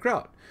the scattered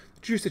crowd.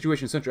 The true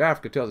situation in Central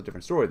Africa tells a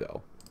different story,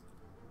 though.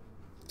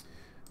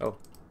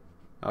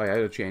 Oh yeah,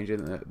 it'll change.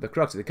 The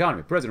crux of the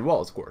economy. President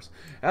Wallace, of course,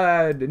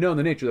 had known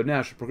the nature of the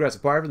National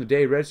Progressive Party from the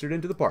day he registered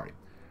into the party.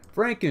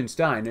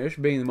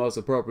 Frankensteinish being the most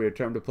appropriate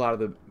term to apply to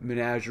the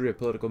menagerie of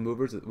political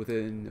movers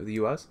within the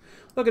U.S.,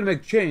 looking to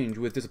make change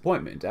with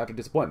disappointment after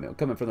disappointment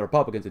coming from the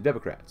Republicans and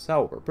Democrats.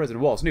 However,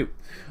 President Wallace knew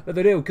that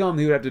the day would come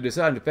he would have to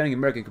decide on defending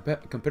American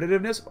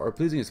competitiveness or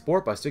pleasing his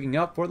support by sticking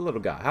up for the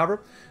little guy.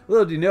 However,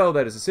 little did he know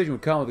that his decision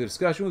would come with a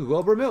discussion with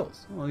Wilbur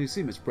Mills. Well, you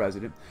see, Mr.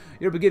 President,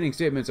 your beginning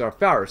statements are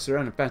fair, sir,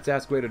 and a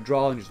fantastic way to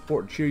draw in your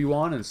support and cheer you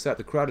on and set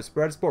the crowd to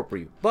spread support for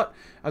you. But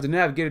as I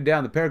navigated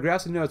down the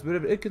paragraphs, I noticed a bit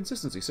of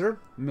inconsistency, sir.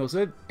 Mills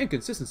said.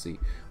 Inconsistency?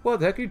 What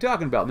the heck are you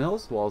talking about,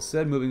 Mills? Wallace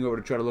said, moving over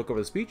to try to look over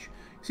the speech.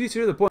 See,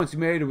 sir, the points you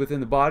made within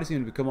the body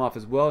seem to come off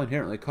as well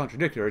inherently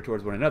contradictory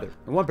towards one another.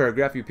 In one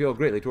paragraph, you appeal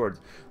greatly towards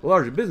the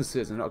larger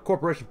businesses and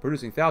corporations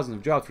producing thousands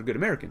of jobs for good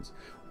Americans.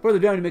 Further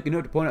down, you make a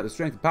note to point out the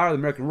strength and power of the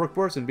American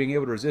workforce and being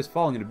able to resist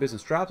falling into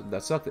business traps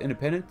that suck the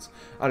independence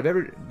out of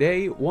every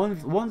day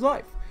one's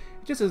life.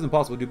 It just isn't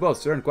possible to do both,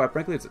 sir, and quite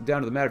frankly, it's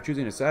down to the matter of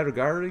choosing a side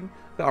regarding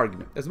the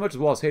argument. As much as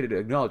Wallace hated to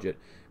acknowledge it,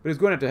 but he's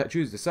going to have to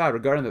choose the side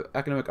regarding the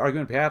economic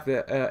argument on behalf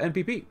of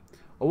the NPP.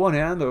 On one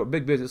hand, the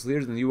big business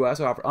leaders in the U.S.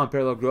 offer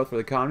unparalleled growth for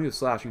the economy with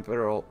slashing the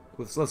federal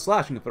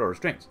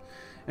restraints,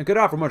 and could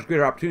offer much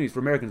greater opportunities for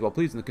Americans while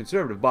pleasing the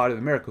conservative body of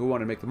America who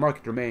want to make the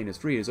market remain as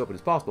free and as open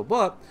as possible.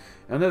 But,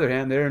 on the other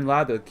hand, therein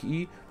lied the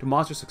key to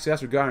monstrous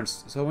success regarding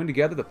sewing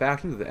together the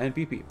factions of the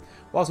NPP,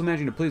 while also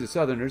managing to please the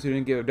Southerners who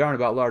didn't give a darn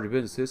about larger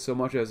businesses so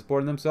much as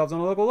supporting themselves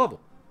on a local level.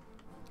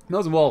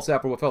 Mills and Wallace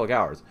sat for what felt like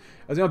hours,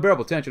 as the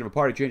unbearable tension of a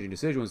party-changing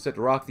decision was set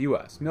to rock the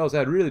U.S. Mills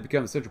had really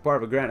become the central part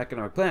of a grand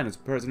economic plan, as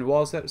President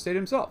Wallace had stated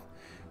himself.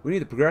 We need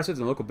the progressives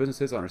and local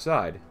businesses on our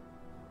side.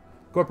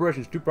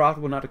 Corporation's too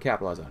profitable not to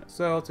capitalize on it.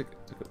 So let's take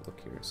a look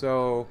here.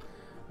 So,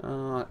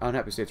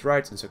 unhappy states'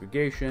 rights and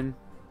segregation.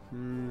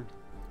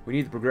 We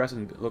need the progressive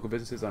and local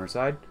businesses on our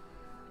side.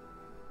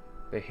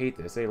 They hate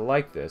this. They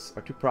like this.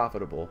 Are too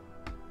profitable.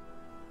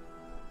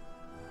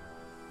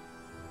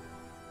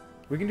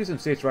 We can do some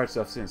states' rights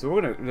stuff soon.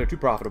 So they're too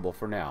profitable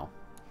for now.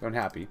 They're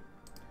unhappy.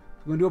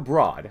 We're going to do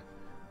abroad.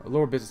 A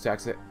lower business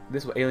tax.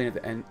 This will alienate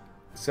the end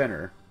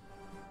center.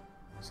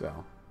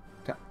 So,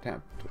 tap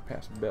to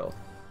pass a bill.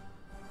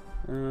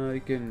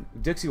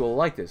 Dixie will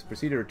like this.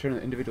 Proceed to return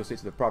the individual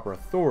states to the proper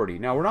authority.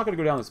 Now, we're not going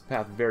to go down this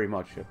path very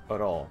much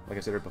at all, like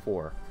I said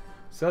before.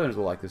 Southerners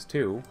will like this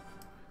too.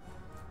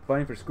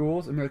 Funding for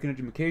schools, American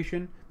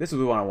education. This is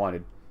the one I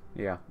wanted.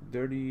 Yeah,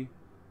 dirty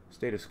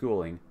state of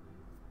schooling.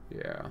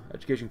 Yeah,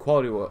 education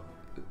quality will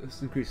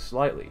increase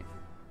slightly.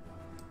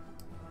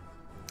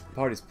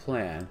 Party's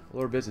plan.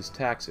 Lower business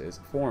taxes.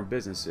 Foreign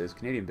businesses,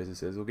 Canadian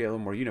businesses will get a little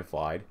more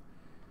unified.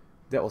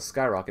 That will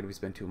skyrocket if we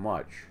spend too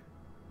much.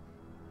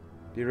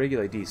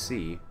 Deregulate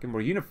DC. Get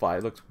more unified.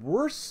 It looks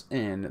worse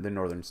in the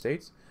northern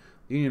states.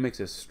 The union makes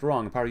us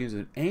strong. Power unions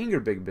and anger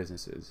big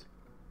businesses.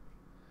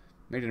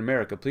 Made in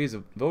America. Please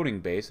a voting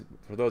base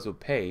for those who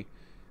pay.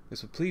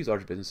 This would please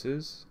large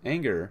businesses.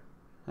 Anger.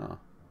 Huh.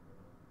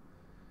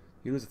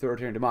 You lose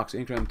authoritarian democracy.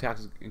 Income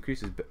taxes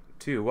increases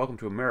too. Welcome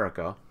to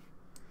America.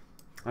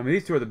 I mean,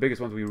 these two are the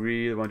biggest ones we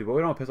really want to do, but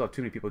we don't want to piss off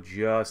too many people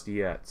just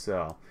yet.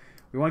 So,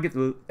 we want to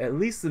get at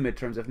least the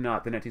midterms, if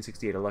not the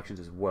 1968 elections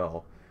as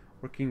well.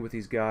 Working with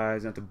these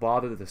guys, not to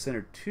bother the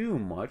center too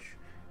much.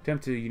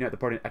 Attempt to unite the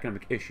party in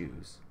economic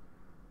issues.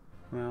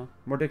 Well,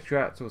 more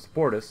Democrats will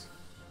support us.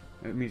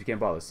 It means you can't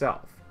bother the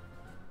South.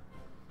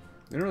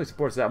 They don't really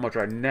support us that much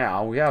right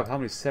now. We have how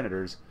many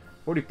senators?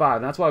 45,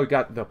 and that's why we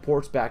got the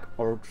ports back,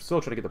 or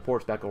still trying to get the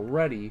ports back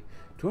already.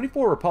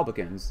 24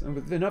 Republicans, and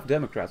with enough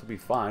Democrats, we'll be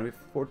fine. We have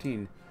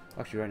 14,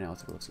 actually right now,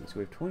 let's see, so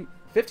we have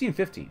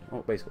 15,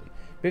 well, basically.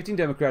 15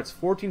 Democrats,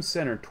 14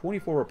 Senate,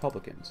 24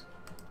 Republicans.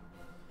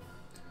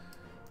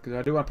 Because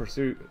I do want to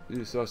pursue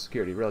Social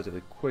Security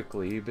relatively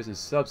quickly, business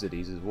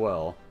subsidies as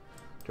well.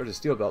 Charge of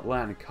steel belt,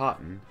 land, and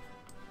cotton.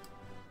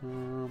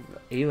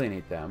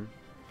 Alienate them.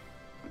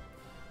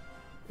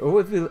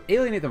 Or if we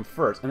alienate them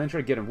first, and then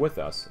try to get them with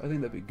us, I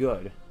think that'd be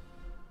good.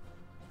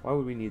 Why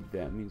would we need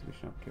them? It means we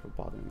should not care about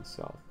bothering the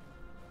South.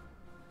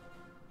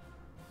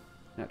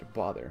 Not to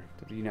bother.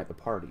 To unite the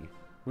party.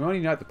 We want to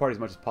unite the party as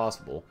much as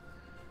possible.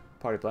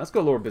 Party plan. Let's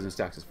go lower business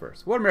taxes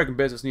first. What American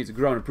business needs to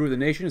grow and improve the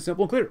nation is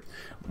simple and clear.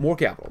 More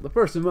capital. The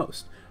first and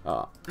most.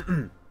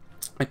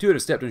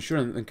 Intuitive step to ensure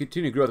and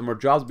continue growth. The more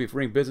jobs will be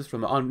freeing business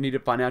from the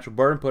unneeded financial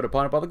burden put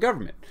upon it by the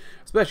government.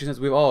 Especially since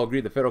we've all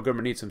agreed the federal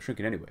government needs some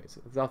shrinking anyways.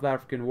 South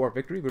African War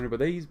victory. We're going to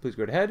these. Please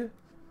go ahead.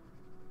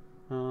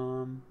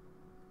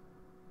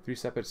 3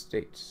 separate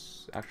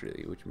states.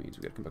 Actually, which means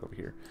we got to come back over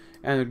here.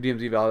 And the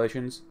DMZ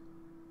violations.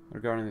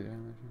 Regarding the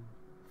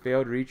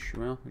failed reach.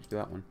 Well, we should do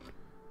that one.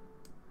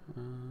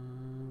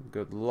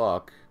 Good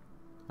luck.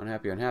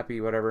 Unhappy,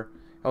 unhappy, whatever.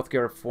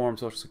 Healthcare reform,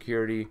 Social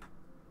Security.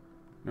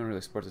 No one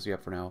really supports this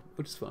yet for now,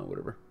 which is fine,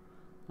 whatever.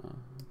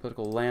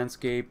 Political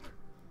landscape.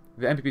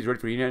 The MPP is ready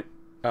for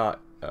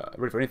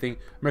anything.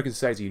 American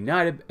society is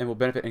united and will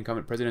benefit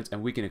incumbent presidents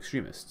and weaken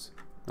extremists.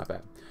 Not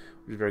bad.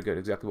 Which is very good.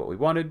 Exactly what we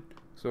wanted.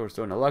 So we're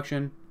still in an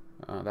election.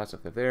 That stuff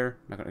there.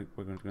 We're going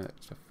to do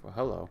that stuff. Oh,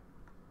 hello.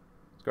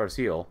 Scar's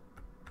Heel.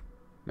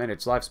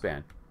 Mandate's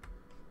lifespan.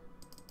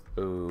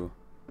 Ooh.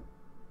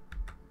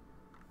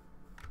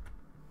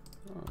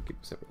 I'll keep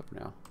it separate for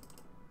now.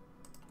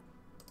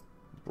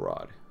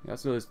 Broad. Yeah,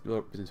 that's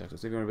the business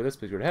taxes. So if you want to this,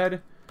 please go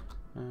ahead.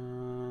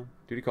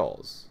 Duty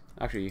calls.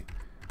 Actually,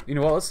 you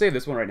know what? Let's save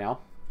this one right now.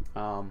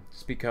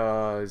 Just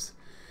because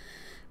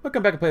I'll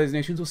come back and play these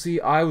nations. We'll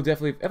see. I will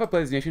definitely, if I play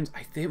these nations,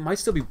 I think it might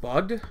still be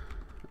bugged.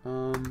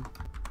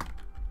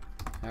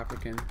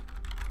 African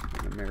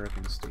and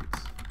American states.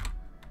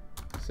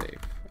 Save.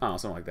 Oh,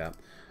 something like that.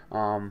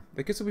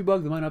 They could still be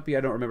bugged. They might not be.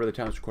 I don't remember the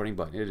time it's recording,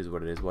 but it is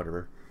what it is.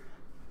 Whatever.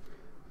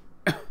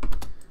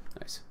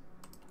 Nice.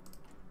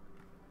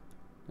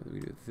 What do we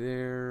do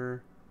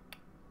there?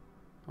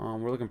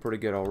 We're looking pretty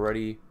good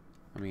already.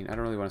 I mean, I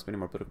don't really want to spend any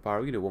more political power.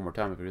 We can do it one more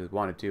time if we really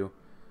wanted to.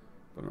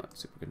 But I'm not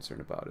super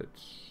concerned about it.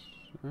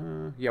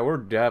 Yeah, we're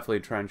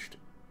definitely trenched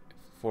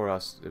for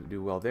us to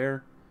do well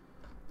there.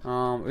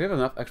 We have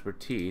enough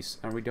expertise.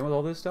 Are we done with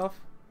all this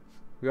stuff?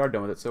 We are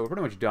done with it, so we're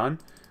pretty much done.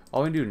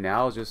 All we can do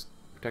now is just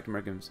protect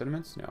American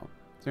sentiments? No.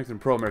 Strengthen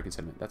pro-American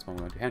sentiment. That's when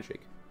we went to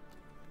handshake.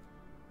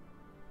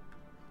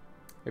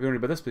 If you want to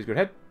about this, please go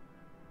ahead.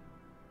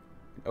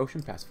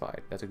 Ocean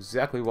pacified. That's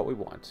exactly what we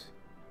want.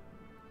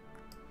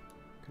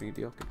 Getting a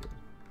deal? Good deal.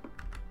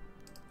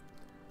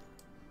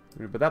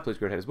 But that, please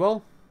go ahead as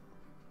well.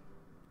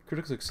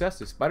 Critical success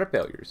despite our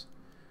failures.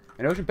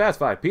 And ocean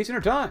pacified. Peace in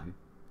our time.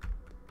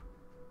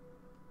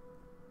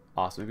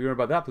 Awesome. If you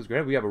remember about that, please go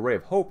ahead. We have a ray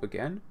of hope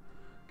again.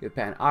 Get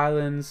Pan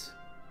Islands.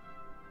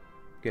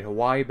 Get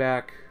Hawaii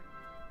back.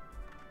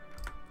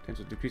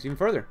 Potential to decrease even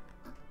further.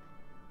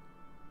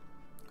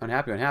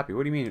 Unhappy, unhappy.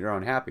 What do you mean you're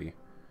unhappy?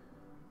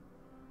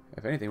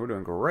 If anything, we're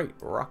doing great.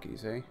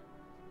 Rockies, eh?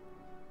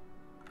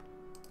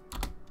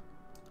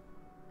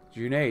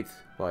 June 8th,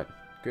 but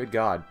good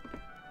God.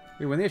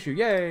 We win the issue.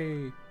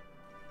 Yay!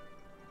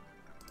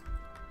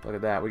 Look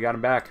at that. We got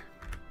him back.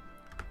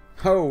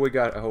 Oh, we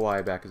got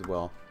Hawaii back as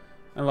well.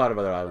 And a lot of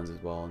other islands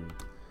as well. And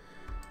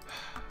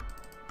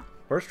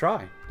first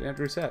try. Didn't have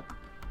to reset.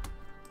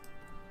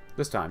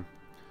 This time.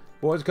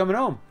 Boys coming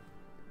home.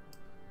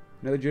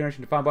 Another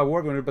generation defined by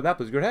war. Going to that,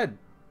 please go ahead.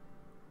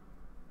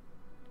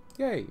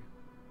 Yay.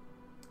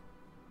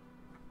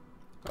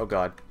 Oh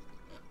God.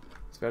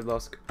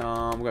 Sverdlovsk.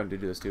 We're going to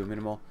do this too.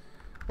 Minimal.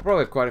 We'll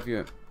probably have quite a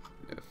few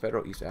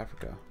Federal East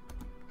Africa.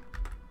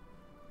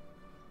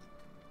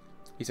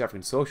 East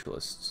African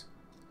Socialists.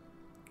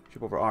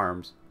 Ship over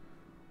arms.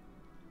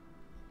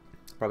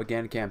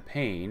 Propaganda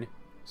campaign.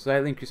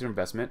 Slightly increase their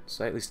investment.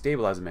 Slightly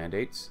stabilize the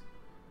mandates.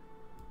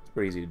 It's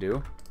pretty easy to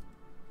do.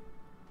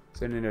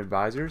 Send in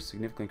advisors.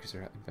 Significantly increase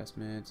their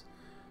investments.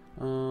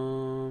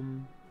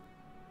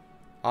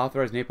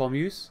 Authorize napalm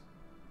use.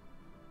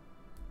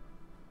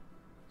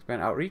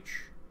 Expand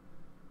outreach.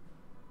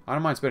 I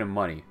don't mind spending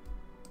money.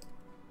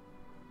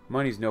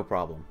 Money's no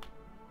problem.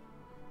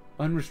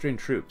 Unrestrained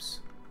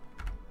troops.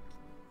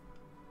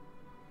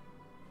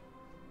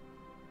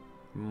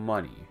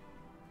 Money.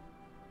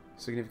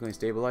 Significantly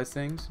stabilize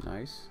things.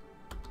 Nice.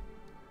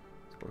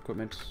 Support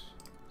equipment.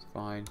 It's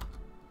fine.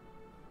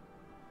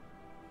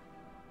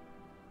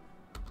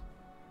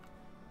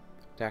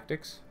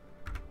 Tactics.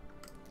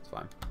 It's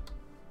fine.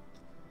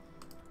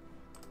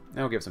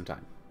 Now we'll give it some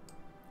time.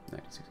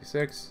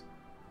 1966.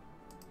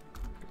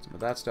 Get some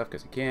of that stuff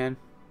because you can.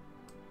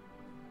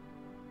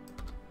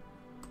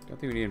 Don't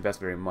think we need to invest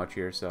very much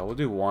here, so we'll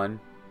do one.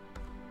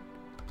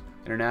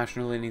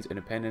 International leanings,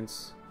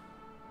 independence.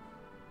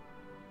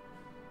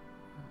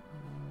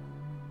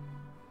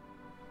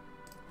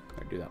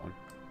 I'll do that one.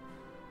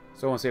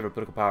 So I want to save our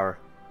political power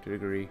to a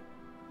degree.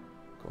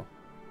 Cool.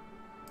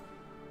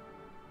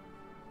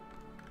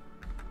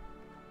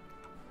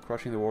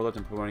 Crushing the warlords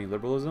and promoting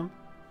liberalism.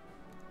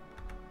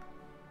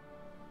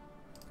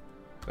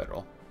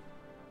 Federal.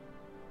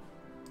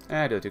 Do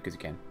it too because you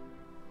can.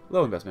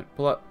 Low investment.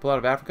 Pull out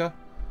of Africa.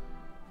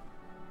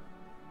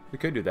 We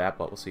could do that,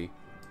 but we'll see.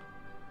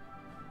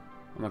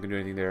 I'm not going to do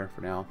anything there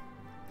for now.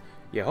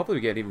 Yeah, hopefully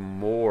we get even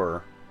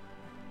more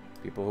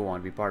people who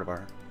want to be part of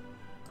our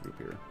group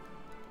here.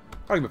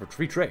 Argument for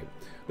free trade.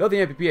 Though the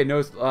MPP had no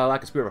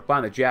lack of spirit for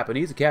finding the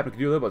Japanese, the captain could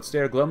do little but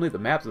stare glumly at the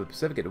maps of the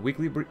Pacific at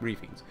weekly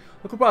briefings.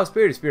 Local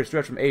prosperity sphere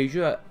stretched from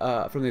Asia,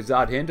 from the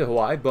Azad Hind to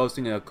Hawaii,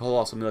 boasting a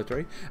colossal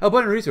military,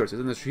 abundant resources,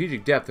 and the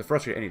strategic depth to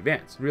frustrate any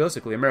advance.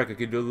 Realistically, America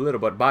could do little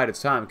but bide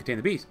its time and contain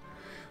the beast.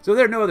 So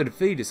there are no other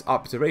defeatist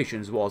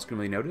observations, Wallace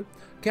grimly noted.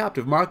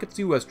 Captive markets,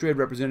 U.S. Trade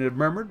Representative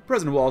murmured.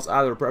 President Wallace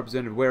eyed the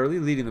representative warily,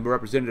 leading the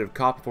representative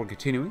cop before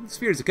continuing. The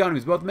sphere's economy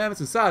is both mammoth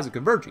in size and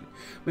converging.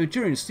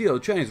 Manchurian steel,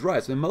 Chinese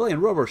rice, and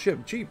Malayan rubber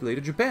shipped cheaply to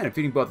Japan, and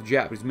feeding both the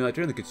Japanese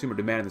military and the consumer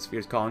demand in the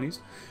sphere's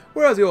colonies.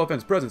 Whereas the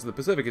OFN's presence in the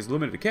Pacific is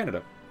limited to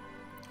Canada,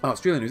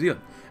 Australia and New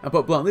Zealand, and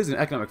put bluntly is an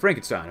economic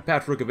Frankenstein, a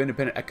patchwork of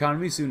independent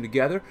economies soon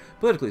together,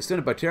 politically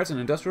stunted by tariffs and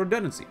industrial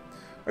redundancy.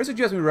 Are you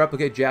suggesting we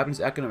replicate Japanese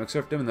economic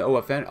serfdom in the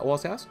OFN,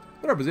 Wallace asked?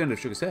 The representative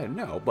shook his head.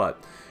 No,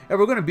 but if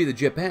we're going to be the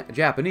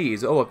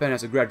Japanese, the OFN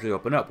has to gradually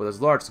open up, with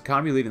its largest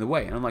economy leading the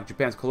way, and unlike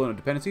Japan's colonial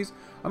dependencies,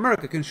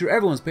 America can ensure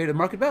everyone's paid at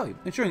market value,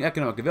 ensuring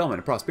economic development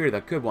and prosperity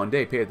that could one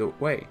day pave the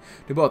way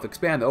to both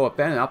expand the OFN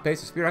and outpace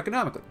the sphere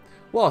economically.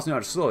 Wallace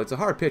nodded slowly. It's a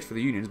hard pitch for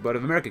the unions, but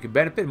if America can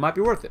benefit, it might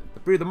be worth it. The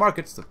freer the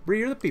markets, the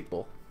freer the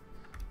people.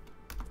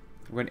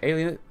 We're going to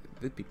alienate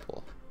the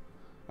people.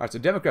 Alright, so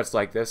Democrats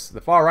like this,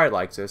 the far right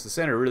likes this, the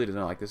center really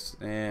doesn't like this,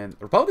 and the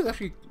Republicans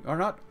actually are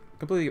not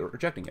completely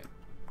rejecting it.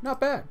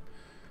 Not bad.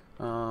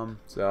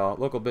 So,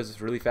 local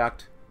business relief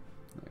act.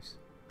 Nice.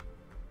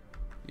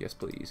 Yes,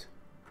 please.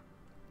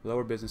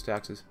 Lower business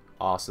taxes.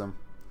 Awesome.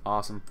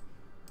 Awesome.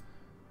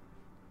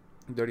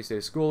 Dirty state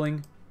of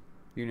schooling.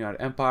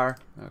 United Empire.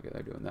 Okay,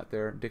 they're doing that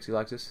there. Dixie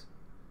likes this.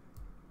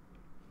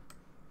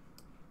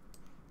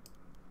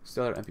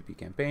 Stellar MPP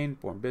campaign.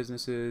 Foreign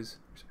businesses.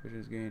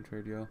 Business gain.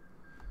 Trade deal.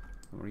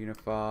 More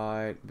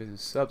unified.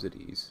 Business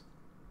subsidies.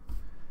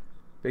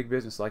 Big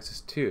business likes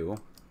this too.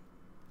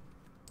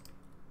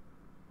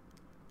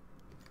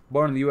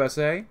 Born in the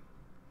USA. You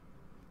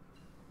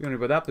want to know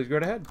about that? Please go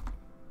right ahead.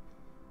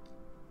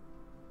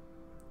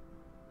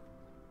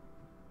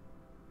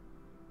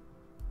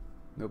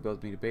 No bills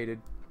being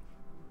debated.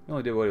 He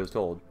only did what he was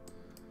told.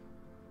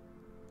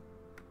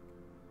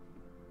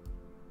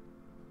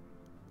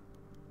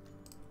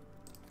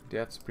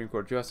 Death, Supreme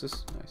Court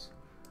Justice. Nice.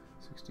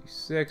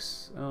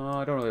 66.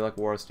 I don't really like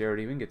war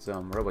austerity. We can get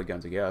some railway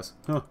guns, I guess.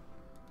 Huh.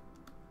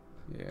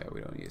 Yeah,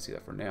 we don't need to see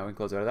that for now. We can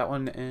close out of that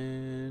one.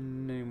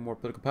 And any more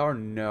political power?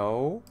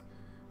 No.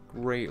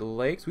 Great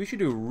Lakes. We should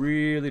do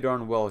really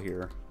darn well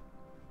here.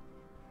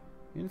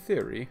 In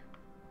theory.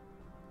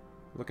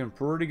 Looking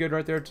pretty good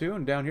right there, too.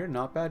 And down here,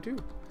 not bad, too.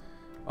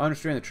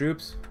 Unrestrain the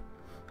troops.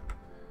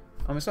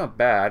 It's not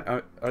bad.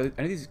 Are any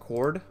of these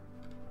cord?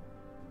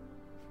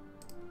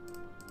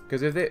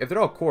 Because if they're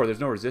all core, there's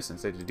no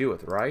resistance they have to deal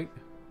with, right?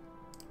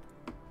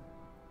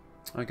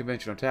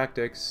 Unconventional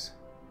tactics.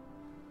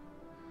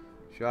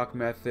 Shock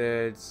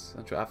methods,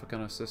 Central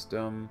African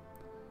system.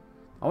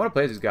 I want to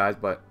play as these guys,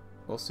 but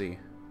we'll see.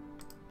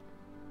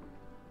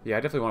 Yeah, I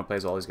definitely want to play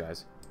as all these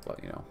guys,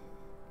 but you know.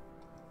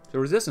 So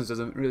resistance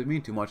doesn't really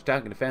mean too much.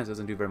 Attack and defense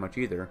doesn't do very much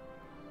either.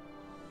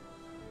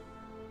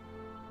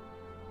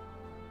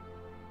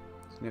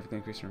 Significant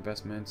increase in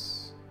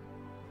investments.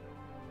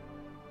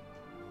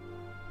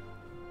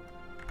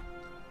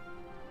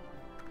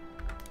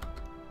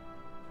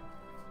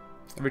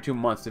 Every 2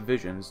 months,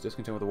 divisions,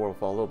 discontent with the war will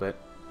fall a little bit.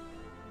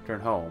 Return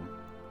home.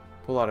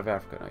 Pull out of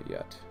Africa, not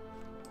yet.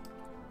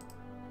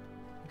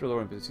 After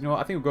lowering business. You know what?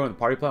 I think going to the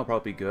party plan will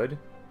probably be good.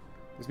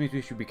 This means we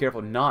should be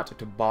careful not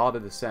to bother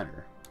the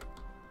center.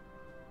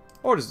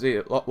 Or just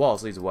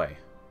Wallace leads away.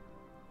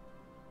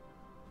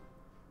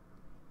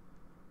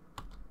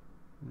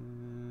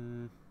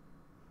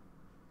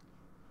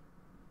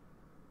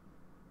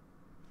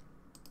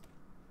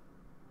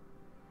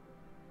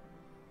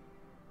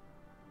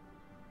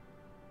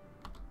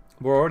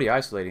 We're already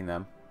isolating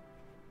them.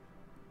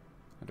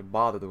 Not to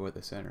bother with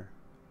the center.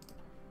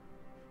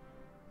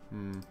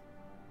 Not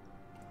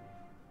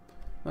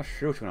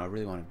sure which one I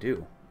really want to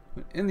do.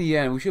 In the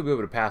end, we should be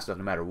able to pass stuff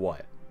no matter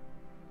what.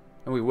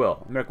 And we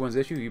will. America wins the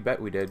issue? You bet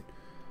we did.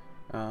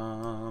 They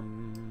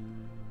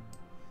want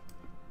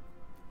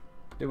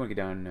to get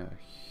down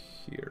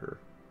here.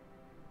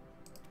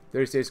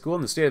 30-state school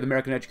and the state of the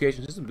American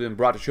education system has been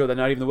brought to show that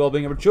not even the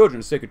well-being of our children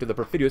is sacred to the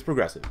perfidious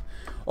progressive.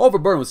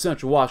 Overburdened with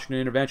Central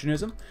Washington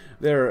interventionism,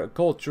 their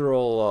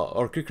cultural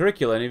or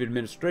curricula and even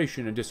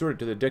administration are disordered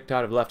to the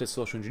diktat of leftist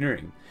social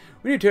engineering.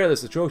 We need to tear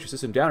this atrocious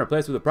system down and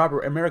replace it with a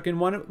proper American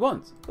one at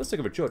once. Let's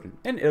think of our children.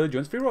 And Italy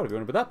joins free world. If you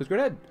want to put that, please go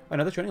ahead.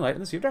 Another shining light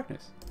in the sea of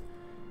darkness.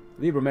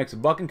 Libra makes a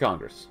buck in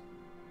Congress.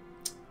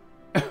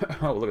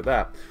 Oh, look at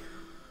that.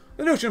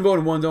 The notion of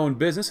owning one's own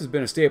business has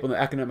been a staple in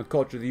the economic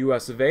culture of the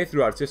U.S. of A.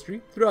 throughout its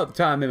history. Throughout the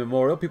time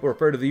immemorial, people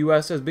refer to the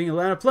U.S. as being a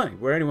land of plenty,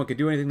 where anyone could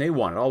do anything they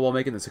wanted, all while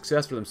making the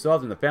success for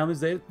themselves and the families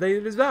they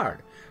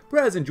desired.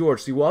 President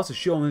George C. Wallace has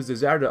shown his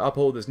desire to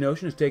uphold this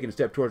notion, has taken a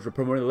step towards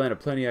promoting the land of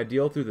plenty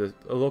ideal through the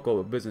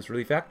Local Business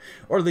Relief Act,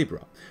 or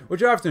LIBRA,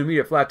 which offers an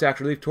immediate flat tax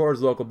relief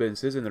towards local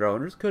businesses and their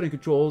owners, cutting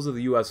controls of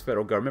the U.S.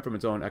 federal government from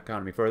its own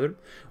economy further.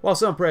 While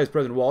some praise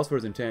President Wallace for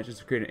his intentions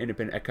to create an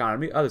independent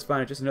economy, others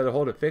find it just another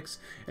hole to fix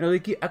in a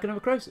leaky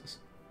economic crisis.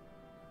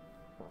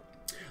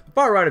 The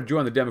far right have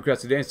joined the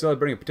Democrats today in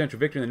celebrating a potential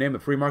victory in the name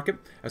of free market,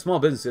 as small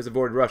businesses have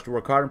already rushed to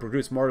work hard and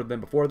produce more than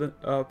before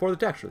for the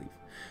tax relief.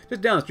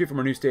 Just down the street from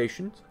our new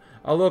stations,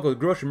 a local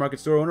grocery market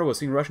store owner was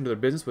seen rushing to their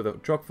business with a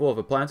truck full of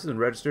appliances and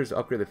registers to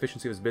upgrade the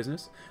efficiency of his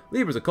business.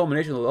 Libra is a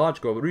culmination of the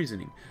logical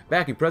reasoning,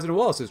 backing President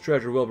Wallace's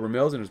Treasurer Wilbur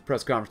Mills in his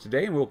press conference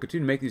today, and we will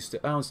continue to make these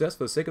sound steps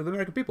for the sake of the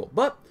American people.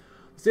 But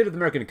the state of the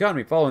American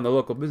economy following the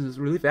Local Business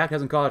Relief Act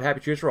hasn't called it happy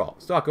cheers for all.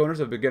 Stock owners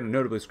have begun to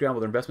notably scramble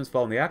their investments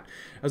following the act,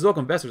 as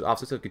local investors'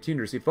 offices have continued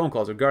to receive phone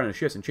calls regarding the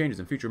shifts and changes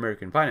in future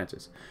American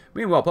finances.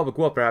 Meanwhile, public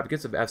welfare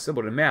advocates have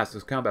assembled en masse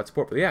to combat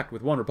support for the act,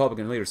 with one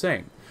Republican leader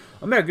saying,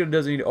 America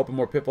doesn't need to open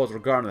more pitfalls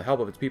regarding the help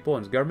of its people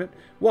and its government.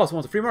 Wallace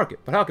wants a free market,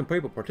 but how can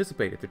people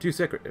participate if they're too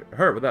sick or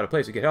hurt without a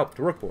place to get help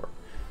to work for?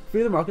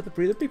 Free the market to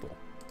free the people.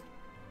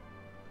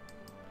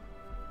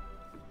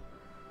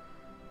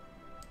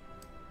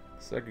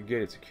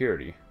 Segregated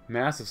security.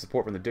 Massive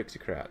support from the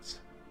Dixiecrats.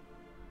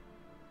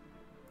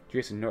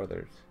 Jason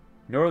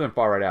Northern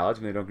far-right allies,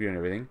 when they don't agree on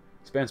everything.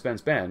 Spend, spend,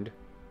 spend.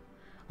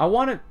 I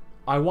want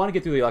to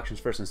get through the elections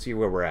first and see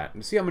where we're at.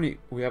 And see how many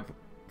we have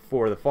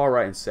for the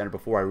far-right and center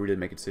before I really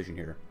make a decision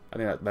here. I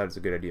think that is a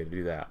good idea to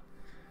do that.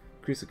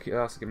 Increase the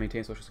chaos and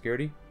maintain social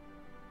security.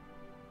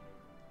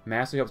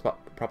 Massively helps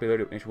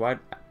popularity nationwide.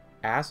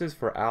 Asses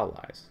for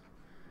allies.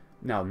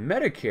 Now,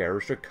 Medicare,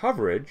 restrict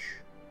coverage.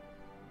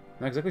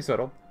 Not exactly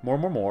subtle.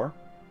 More.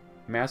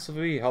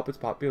 Massively help its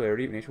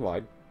popularity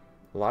nationwide.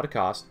 A lot of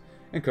cost.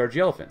 Encourage the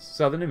elephants.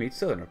 Southern to meet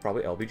Southern, or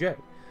probably LBJ.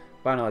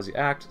 Finalize the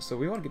act. So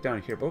we want to get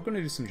down here, but we're going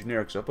to do some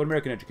generic stuff. But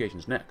American education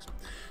is next.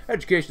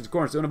 Education is the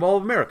cornerstone of all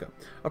of America.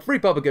 A free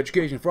public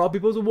education for all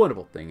people is a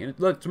wonderful thing, and it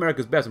lets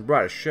America's best and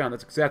brightest shine.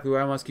 That's exactly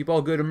why I want to keep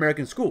all good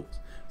American schools.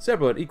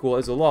 Separate and equal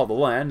is the law of the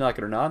land, like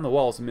it or not, and the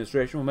Wallace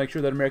administration will make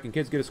sure that American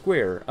kids get a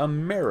square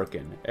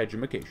American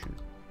education.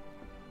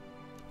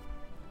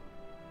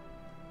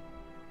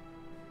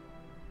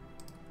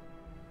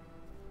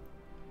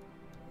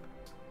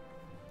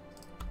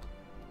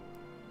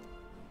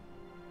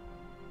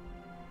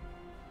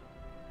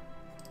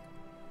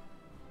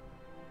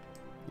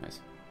 Nice.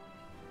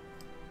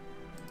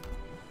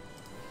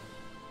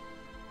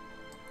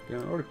 Yeah,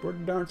 already pretty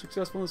darn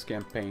successful in this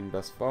campaign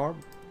thus far.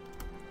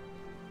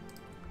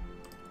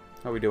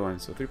 How are we doing?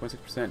 So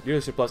 3.6%.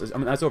 Yearly surplus is, I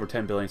mean, that's over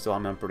 10 billion, so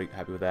I'm pretty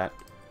happy with that.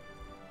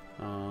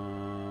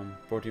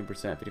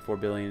 14%, 54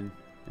 billion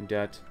in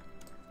debt.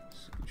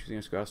 Choosing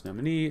a Scouts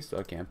nominee, still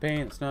a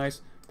campaign, that's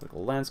nice.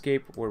 Political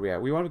landscape, where are we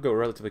at? We want to go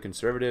relatively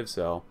conservative,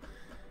 so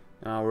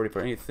we're ready for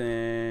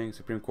anything.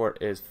 Supreme Court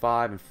is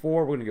 5 and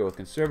 4. We're going to go with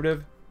conservative,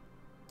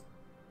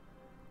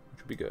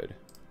 which would be good.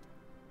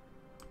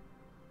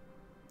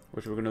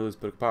 Which we're going to lose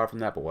political power from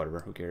that, but whatever,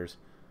 who cares?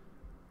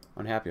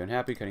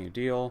 Unhappy, cutting a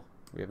deal.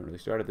 We haven't really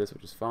started this,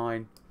 which is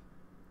fine.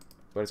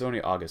 But it's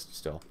only August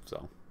still,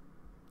 so.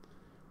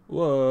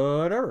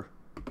 Whatever.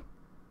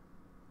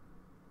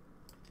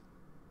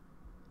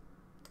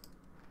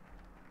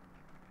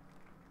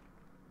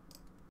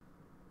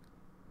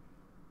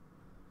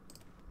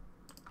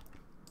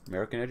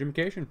 American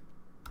education.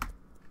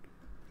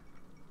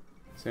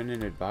 Send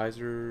in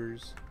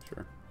advisors.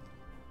 Sure.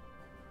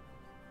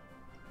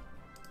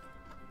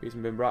 Peace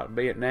has been brought to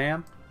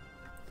Vietnam.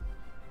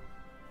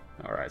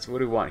 Alright, so what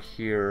do we want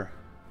here?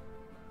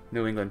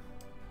 New England.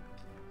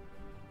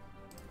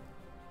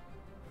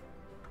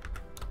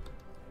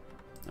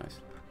 Nice.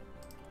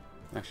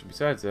 Actually,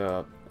 besides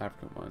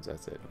African ones,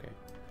 that's it. Okay.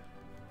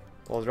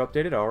 Laws are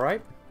updated.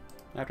 Alright.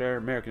 After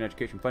American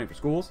education funding for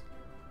schools.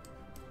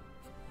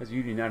 As a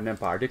United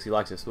Empire, Dixie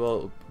likes this.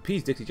 Well,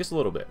 appease Dixie just a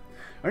little bit.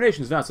 Our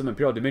nation is not some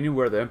imperial dominion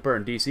where the emperor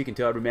in D.C. can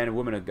tell every man and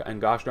woman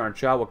and gosh darn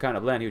child what kind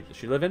of land he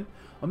should live in.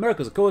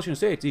 America is a coalition of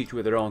states, each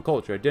with their own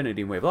culture,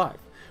 identity, and way of life.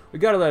 We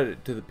gotta let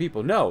it to the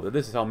people know that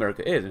this is how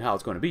America is and how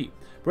it's going to be.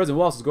 President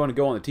Wallace is going to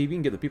go on the TV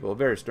and give the people a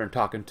very stern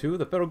talking to.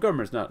 The federal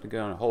government is not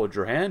going to hold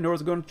your hand, nor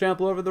is it going to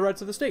trample over the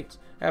rights of the states.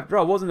 After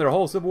all, wasn't there a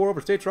whole civil war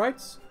over states'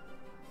 rights?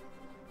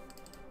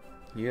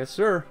 Yes,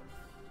 sir.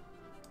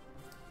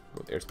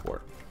 Go with air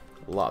support.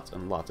 Lots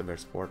and lots of air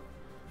support.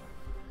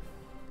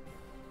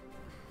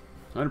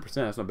 100%,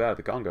 that's not bad at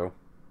the Congo.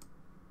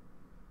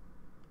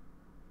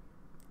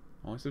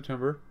 Only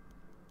September.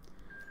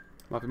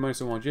 Might be money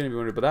so long, Jenny. If you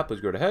wonder about that,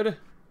 please go ahead.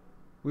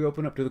 We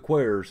open up to the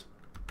Quers.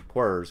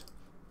 Quers.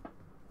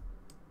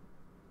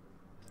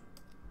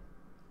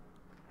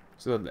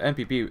 So the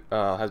NPP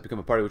has become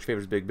a party which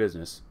favors big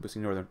business,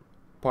 boosting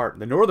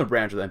the northern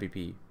branch of the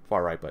NPP,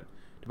 far right, but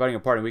dividing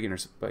apart and weakening their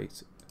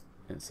space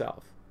in the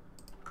south.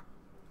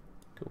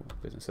 Cool.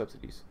 Business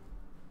subsidies.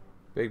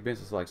 Big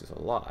business likes us a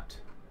lot.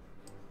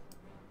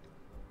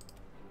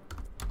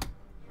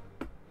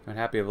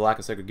 Unhappy of lack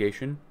of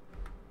segregation,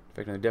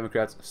 affecting the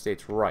Democrats'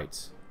 states'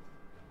 rights.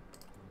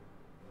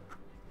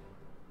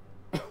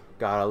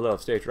 God, I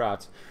love states'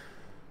 rights.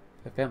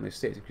 The family of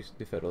states increases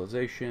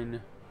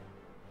defederalization.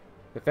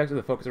 The effect of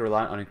the focus are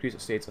reliant on increased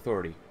states'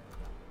 authority.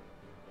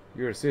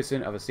 You're a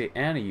citizen of a state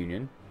and a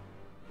union.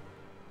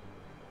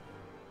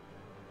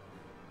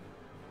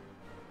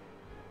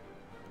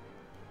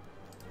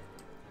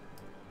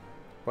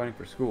 Fighting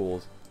for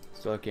schools.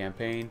 Still a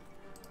campaign.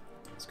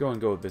 Let's go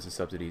with business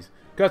subsidies.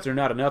 Cuts are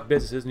not enough.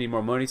 Businesses need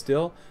more money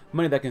still.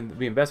 Money that can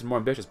be invested in more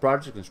ambitious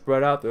projects and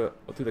spread out through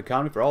the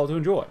economy for all to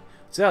enjoy.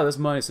 So this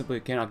money simply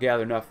cannot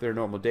gather enough for their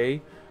normal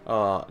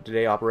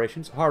day-to-day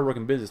operations.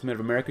 Hard-working businessmen of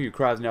America, your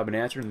cry has now been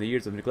answered and the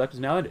years of neglect is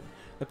now ended.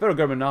 The federal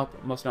government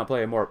must now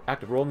play a more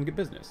active role in good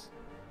business.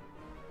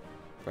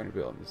 Find your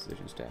bill in the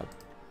decisions tab.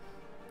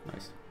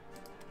 Nice.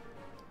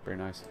 Very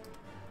nice.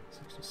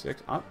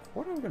 66.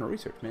 What are we going to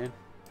research, man?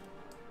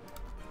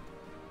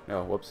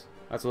 No, whoops.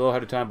 That's a little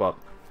ahead of time, but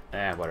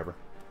whatever.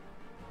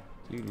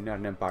 You're not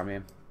an empire,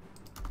 man.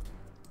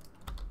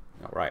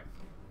 Alright.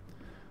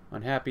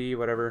 Unhappy,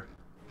 whatever.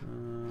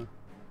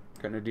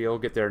 Cutting a deal.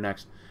 Get there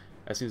next.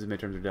 As soon as the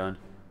midterms are done.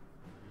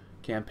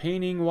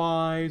 Campaigning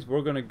wise,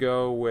 we're gonna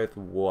go with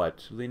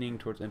what? Leaning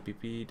towards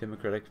NPP,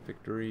 Democratic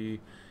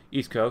victory.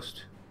 East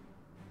Coast.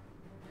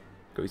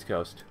 Go East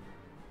Coast.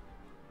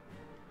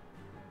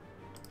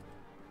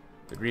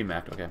 The Dream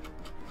Act, okay.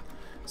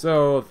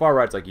 So the far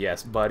right's like,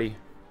 yes, buddy.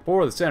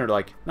 For the center,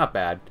 like, not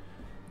bad.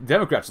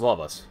 Democrats love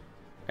us.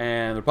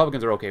 And the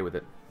Republicans are okay with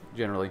it,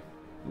 generally.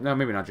 No,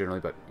 maybe not generally,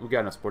 but we got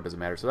enough support, doesn't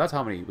matter. So that's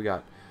how many we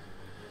got.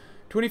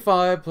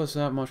 25 plus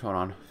that much, hold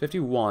on.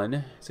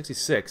 51,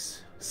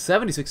 66,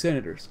 76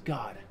 senators.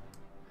 God.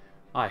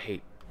 I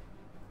hate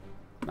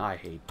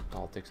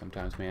politics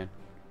sometimes, man.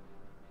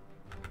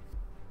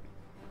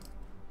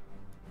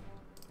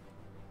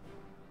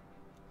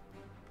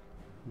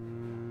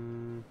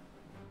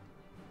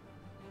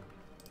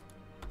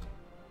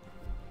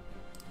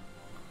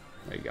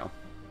 There you go.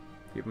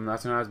 Keep them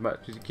nationalized as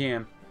much as you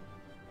can.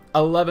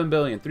 11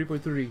 billion,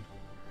 3.3.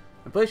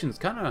 Inflation is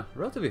kind of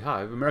relatively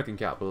high. American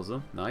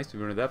capitalism. Nice. If you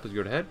wanted that, please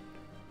go ahead.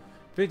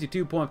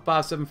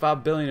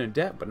 52.575 billion in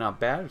debt, but not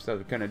bad. So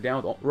they're kind of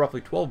down with roughly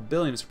 12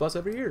 billion in surplus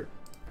every year.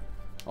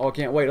 Oh, I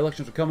can't wait.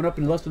 Elections are coming up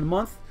in less than a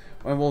month.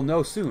 And we'll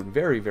know soon.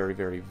 Very, very,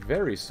 very,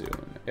 very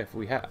soon. If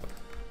we have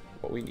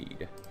what we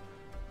need.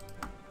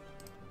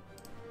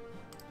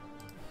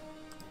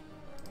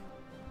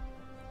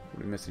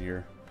 What are we missing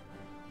here?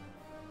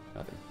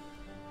 Nothing.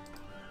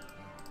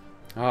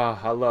 Ah,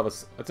 I love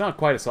it. It's not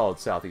quite a solid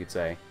south, you could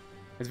say.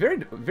 It's very,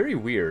 very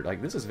weird.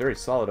 Like, this is very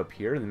solid up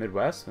here in the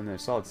Midwest, and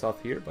there's solid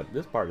south here, but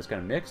this part is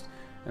kind of mixed.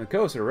 And the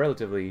coasts are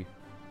relatively...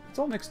 It's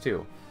all mixed,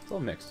 too. It's all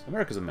mixed.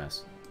 America's a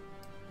mess.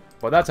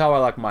 But that's how I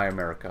like my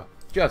America.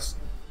 Just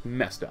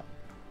messed up.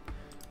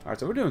 Alright,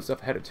 so we're doing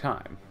stuff ahead of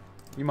time.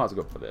 You might as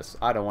well go for this.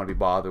 I don't want to be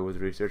bothered with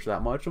research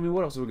that much. I mean,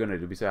 what else are we going to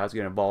do besides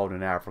get involved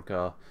in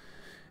Africa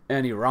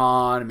and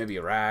Iran and maybe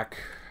Iraq?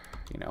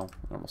 You know,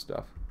 normal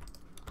stuff.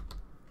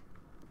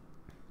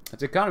 That's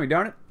the economy,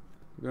 darn it.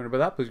 If you want to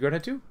about that, please go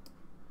ahead too.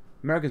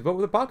 Americans vote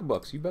with their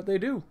pocketbooks. You bet they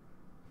do.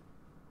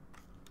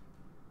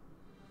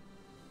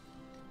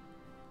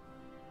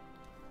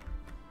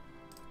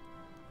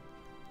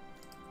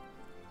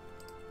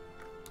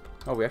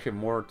 Oh, we actually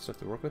have more stuff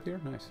to work with here?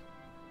 Nice.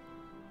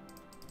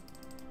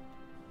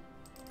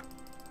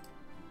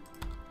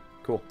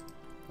 Cool.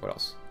 What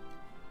else?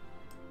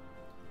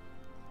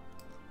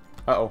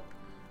 Uh-oh.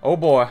 Oh,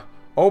 boy.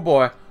 Oh,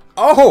 boy.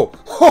 Oh!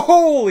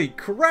 Holy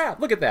crap!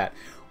 Look at that.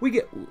 We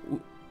get...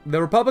 The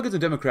Republicans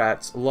and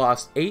Democrats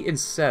lost 8 and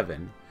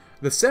 7.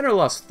 The center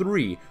lost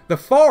 3. The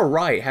far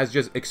right has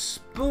just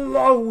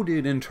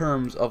exploded in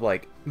terms of,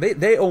 like...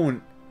 They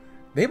own...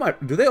 They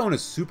might... Do they own a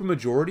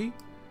supermajority?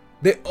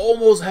 They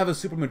almost have a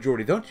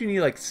supermajority. Don't you need,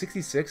 like,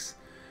 66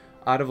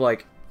 out of,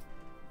 like...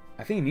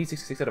 I think you need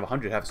 66 out of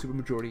 100 to have a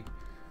supermajority.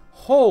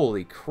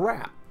 Holy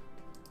crap.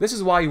 This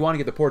is why you want to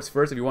get the ports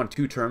first if you want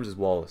 2 terms as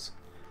Wallace.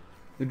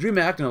 The Dream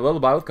Act and a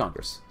lullaby with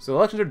Congress. So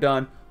elections are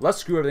done. Let's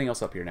screw everything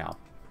else up here now.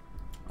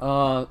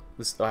 How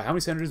many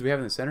senators do we have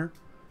in the center?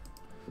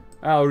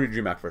 I'll read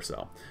Dream Act first,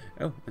 though.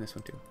 Oh, and this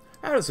one, too.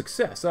 Out of the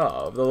success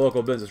of the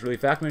local business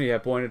relief act, many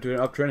have pointed to an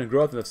uptrend in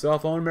growth in the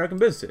self-owned American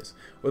businesses,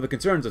 with the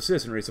concerns of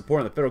citizenry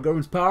supporting the federal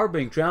government's power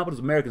being trampled as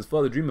Americans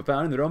flood the dream of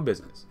founding their own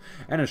business.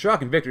 And in a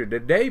shocking victory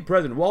today,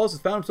 President Wallace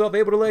has found himself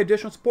able to lay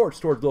additional supports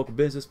towards local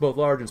business, both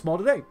large and small,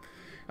 today.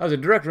 As a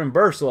direct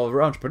reimbursal of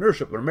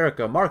entrepreneurship of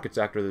America Markets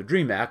Act, or the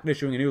DREAM Act,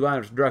 issuing a new line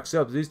of direct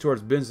subsidies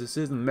towards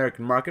businesses in the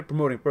American market,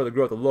 promoting further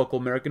growth of local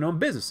American-owned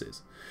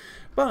businesses.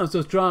 Found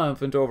so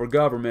triumphant over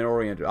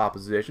government-oriented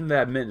opposition, the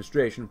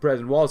administration and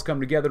President Wallace come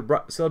together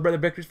to celebrate the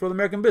victories for the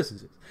American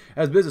businesses,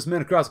 as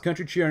businessmen across the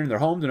country cheering in their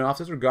homes and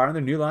offices regarding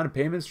their new line of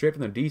payments straight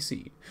from the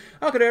D.C.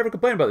 How could I ever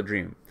complain about the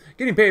dream?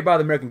 Getting paid by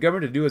the American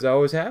government to do as I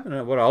always have,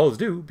 and what I always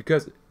do,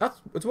 because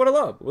it's what I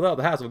love, without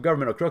the hassle of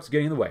governmental crooks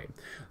getting in the way.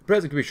 The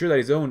President can be sure that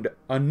he's owned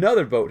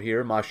another vote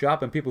here in my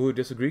shop, and people who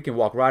disagree can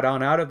walk right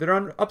on out if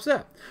they're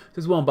upset.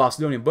 Says one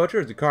Bostonian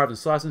butcher as he carves and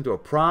slices into a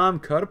prime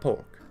cut of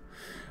pork.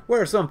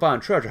 Where some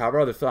find treasure,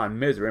 however, others find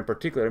misery. In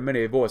particular,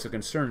 many voice their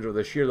concerns over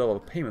the sheer level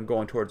of payment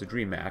going towards the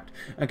DREAM Act,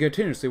 and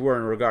continuously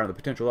worrying regarding the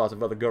potential loss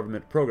of other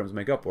government programs to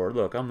make up for it.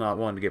 Look, I'm not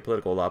one to get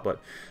political a lot, but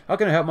how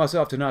can I help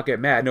myself to not get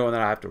mad knowing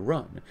that I have to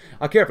run?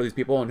 I care for these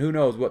people, and who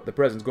knows what the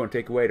President's going to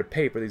take away to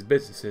pay for these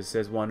businesses,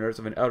 says one nurse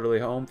of an elderly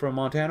home from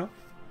Montana.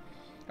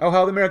 Oh,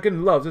 how the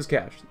American loves his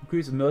cash.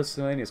 Increase in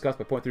miscellaneous cost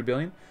by 0.3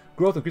 billion.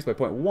 Growth increased by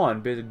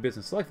 0.1. Big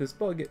business like this,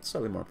 but get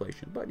slightly more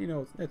inflation. But, you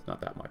know, it's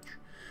not that much.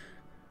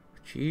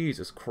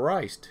 Jesus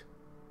Christ.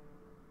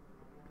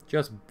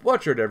 Just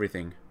butchered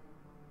everything.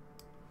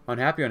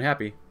 Unhappy,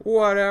 unhappy.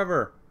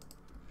 Whatever.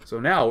 So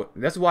now,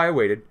 that's why I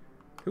waited.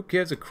 Who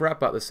gives a crap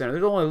about the Senate?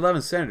 There's only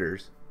 11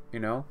 senators, you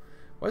know.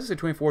 Why does it say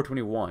 24,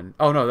 21?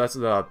 Oh, no, that's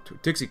the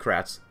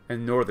Dixiecrats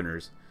and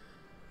Northerners.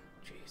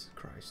 Jesus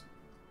Christ.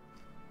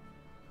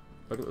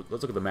 Let's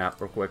look at the map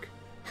real quick.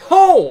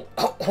 Oh!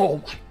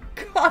 Oh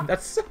my God,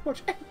 that's so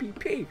much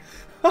MPP.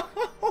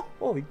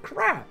 Holy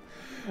crap.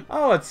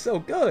 Oh, it's so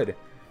good.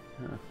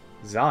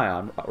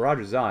 Zion.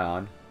 Roger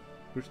Zion.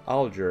 Bruce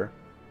Alger,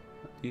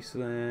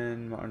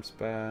 Eastland, Martin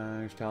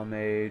Spags,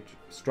 Talmage,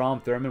 Strom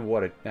Thurmond,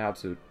 what an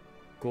absolute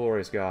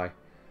glorious guy.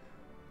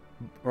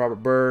 Robert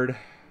Byrd,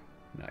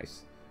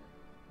 nice.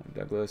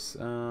 Douglas,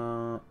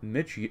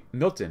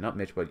 Milton, not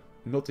Mitch, but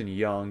Milton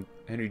Young,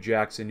 Henry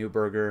Jackson,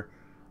 Newberger,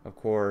 of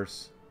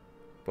course,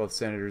 both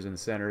senators in the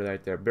center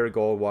right there. Barry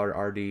Goldwater,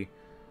 R.D.,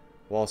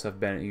 Wallace F.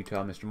 Bennett,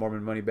 Utah, Mr.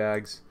 Mormon,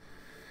 Moneybags.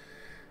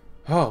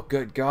 Oh,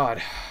 good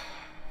God.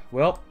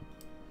 Well,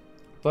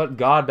 put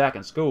God back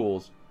in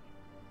schools.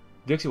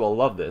 Dixie will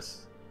love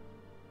this.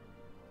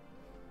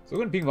 So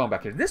we're going to ping pong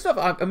back here. This stuff,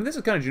 I mean, this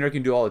is kind of generic, you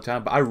can do all the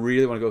time, but I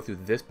really want to go through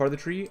this part of the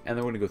tree, and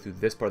then we're going to go through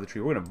this part of the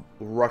tree. We're going to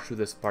rush through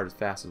this part as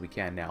fast as we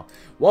can now.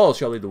 Wallace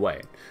shall lead the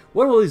way.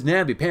 When will these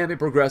namby-pamby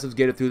progressives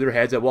get it through their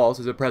heads that Wallace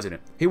is a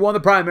president? He won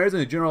the primaries in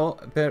the general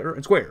fair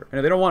and square, and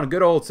if they don't want a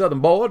good old Southern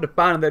boy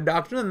defining their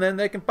doctrine, then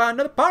they can find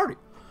another party.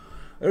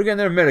 They're getting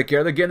their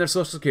Medicare, they're getting their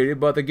Social Security,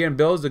 but they're getting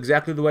bills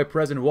exactly the way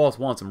President Wallace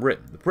wants them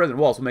written. The President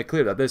Wallace will make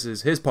clear that this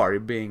is his party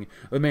being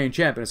the main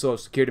champion of Social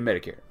Security and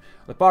Medicare.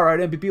 The far-right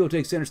MPP will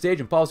take center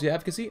stage in policy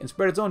advocacy and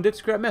spread its own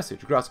Dixiecrat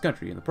message across the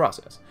country in the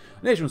process.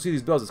 The nation will see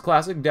these bills as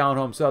classic,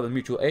 down-home Southern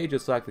mutual aid,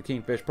 just like the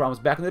Kingfish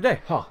promised back in the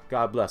day. Oh,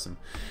 God bless him.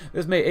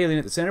 This may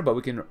alienate the center, but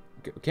we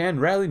can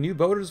rally new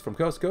voters from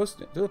coast to coast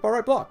to the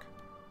far-right bloc.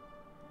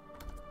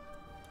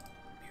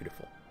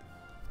 Beautiful.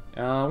 Which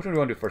one do we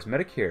want to do first?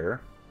 Medicare,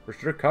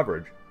 restrict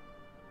coverage.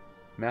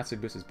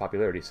 Massive boosts his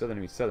popularity. Southern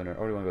means Southerner.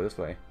 Or do we want to go this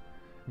way?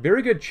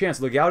 Very good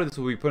chance legality this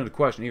will be put into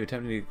question, even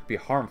attempting to be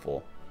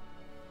harmful.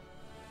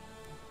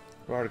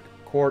 We're out of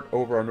court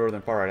over our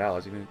northern far right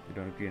allies, even if we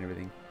don't agree on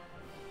everything.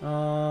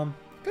 I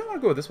think I want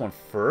to go with this one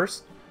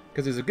first,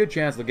 because there's a good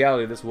chance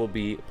legality this will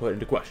be put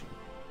into question.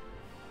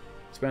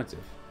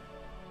 Expensive.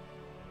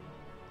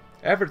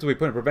 Efforts will be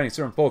put in preventing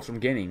certain folks from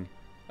gaining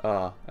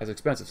as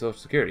expensive Social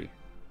Security.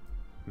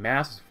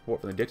 Massive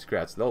support from the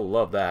Dixiecrats. They'll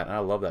love that, and I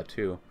love that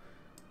too.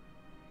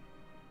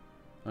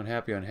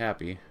 Unhappy,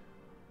 unhappy.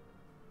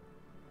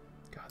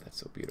 God, that's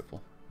so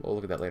beautiful. We'll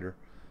look at that later.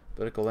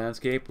 Political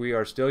landscape. We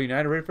are still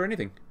united, ready for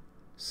anything.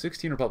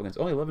 16 Republicans.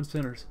 Only 11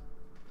 senators.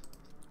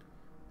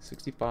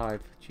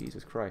 65.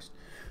 Jesus Christ.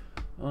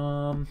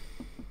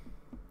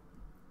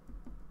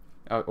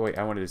 Oh, wait,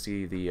 I wanted to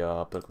see the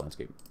political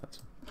landscape.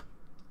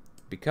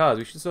 Because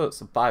we should still have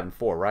some 5 and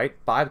 4, right?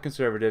 5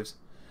 conservatives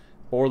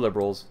or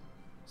liberals,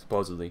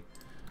 supposedly.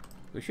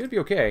 We should be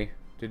okay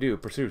to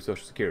pursue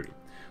Social Security.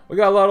 We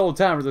got a lot of old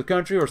timers in the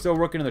country who are still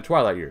working in the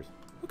twilight years.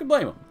 Who can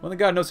blame them when they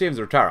got no savings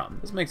to retire on?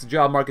 This makes the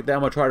job market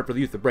that much harder for the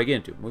youth to break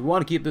into. When we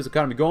want to keep this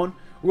economy going,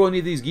 we're going to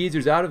need these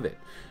geezers out of it.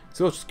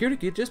 Social Security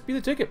could just be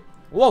the ticket.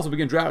 We'll also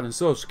begin drafting the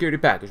Social Security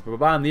package,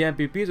 providing the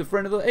MPP as a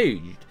friend of the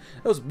aged.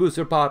 Those boost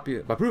their by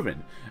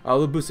proving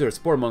they'll boost their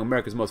support among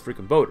America's most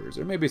frequent voters.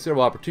 There may be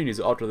several opportunities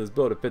to alter this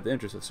bill to fit the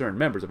interests of certain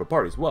members of our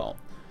party as well.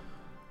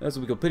 This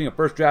will be completing a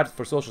first draft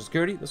for Social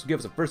Security. This will give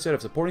us a first set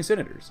of supporting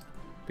senators.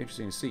 Be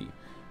interesting to see.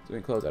 So we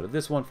can close out of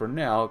this one for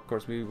now. Of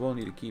course, we will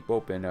need to keep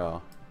open.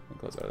 We'll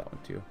close out of that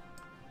one too.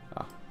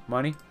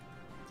 Money.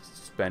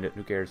 Spend it.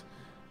 Who cares?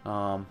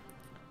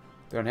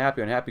 They're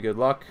unhappy. Unhappy. Good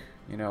luck.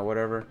 You know,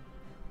 whatever.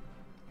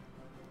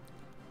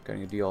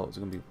 Cutting a deal is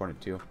going to be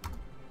important too.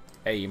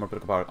 Hey, more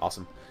political power.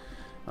 Awesome.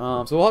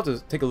 So we'll have to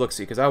take a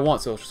look-see, because I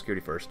want Social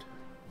Security first.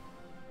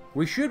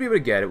 We should be able to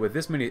get it with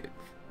this many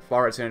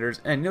far-right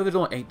senators. And, you know, there's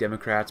only 8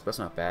 Democrats, but that's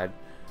not bad.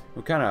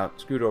 We kind of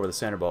screwed over the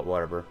Senate, but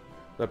whatever.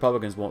 The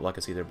Republicans won't like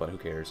us either, but who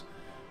cares.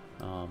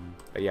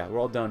 But yeah, we're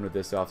all done with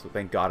this stuff, so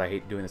thank God. I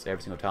hate doing this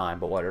every single time,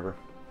 but whatever.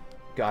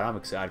 God, I'm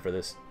excited for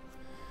this.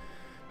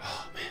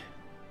 Oh, man.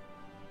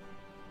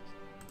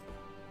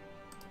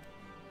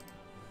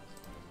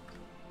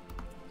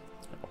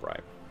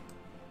 Alright.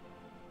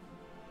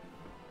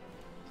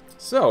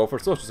 So, for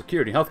Social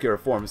Security and healthcare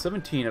reform,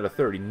 17 out of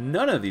 30.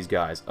 None of these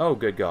guys. Oh,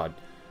 good God.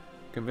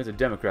 Convince the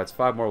Democrats.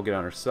 5 more will get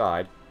on our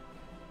side.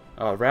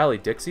 Rally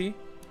Dixie?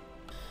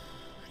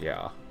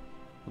 Yeah.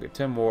 We'll get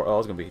 10 more. Oh,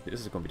 this is going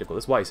to be difficult.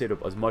 This is why I saved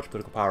up as much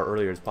political power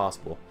earlier as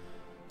possible.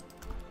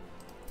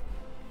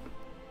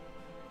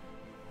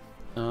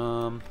 We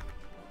can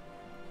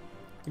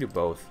do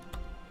both.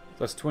 So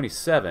that's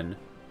 27.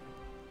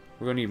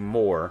 We're going to need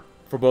more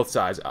for both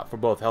sides, for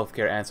both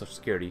healthcare and Social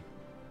Security.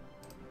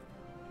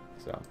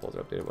 So, polls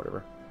are updated,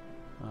 whatever.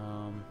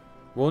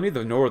 We'll need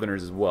the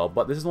Northerners as well,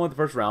 but this is only the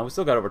first round. We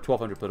still got over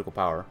 1,200 political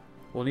power.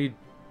 We'll need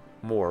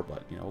more,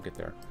 but, you know, we'll get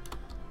there.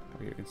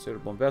 We get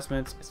considerable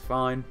investments. It's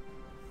fine.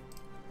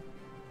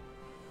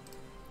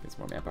 Get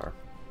some more manpower.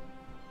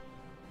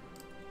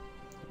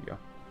 There you go.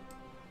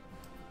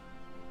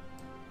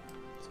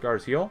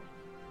 Scars heal.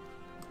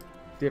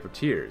 Day for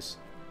tears.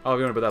 Oh, if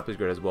you want to put that, please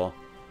grade as well.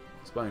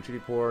 Spying treaty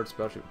ports,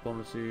 special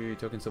diplomacy,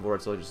 token civil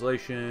rights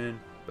legislation,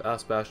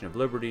 bastion of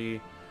liberty,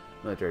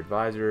 military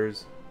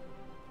advisors,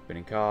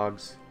 spinning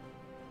cogs.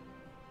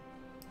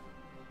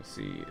 Let's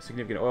see,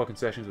 significant oil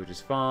concessions, which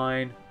is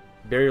fine.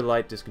 Very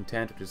light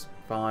discontent, which is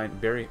fine.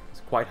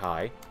 It's quite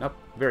high. Not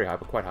very high,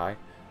 but quite high.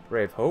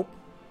 Ray of hope.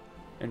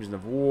 Engines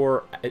of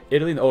war.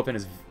 Italy and the OFN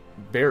is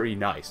very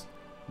nice.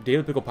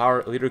 Daily political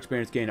power, leader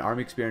experience gain,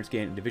 army experience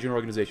gain, division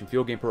organization,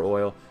 fuel gain per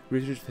oil,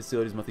 research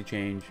facilities, monthly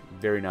change,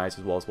 very nice,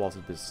 as well as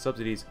Wallace's business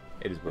subsidies.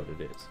 It is what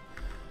it is.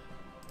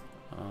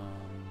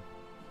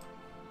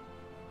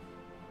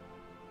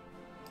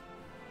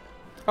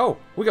 Oh,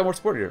 we got more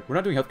support here. We're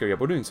not doing healthcare yet,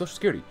 but we're doing Social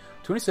Security.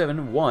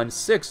 27, 1,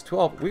 6,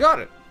 12. We got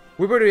it.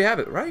 We already have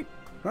it, right?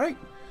 Right.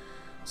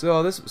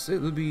 So this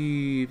would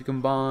be, if you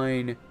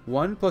combine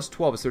 1 plus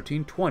 12 is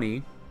 13,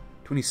 20,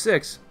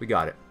 26. We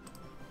got it.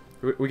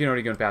 We can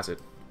already go and pass it.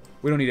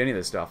 We don't need any of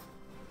this stuff.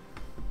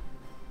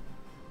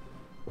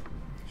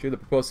 Share the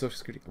proposed Social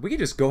Security. We can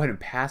just go ahead and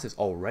pass this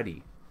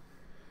already.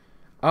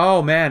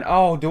 Oh, man.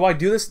 Oh, do I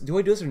do this? Do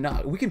I do this or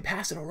not? We can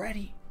pass it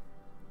already.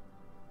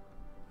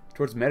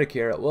 Towards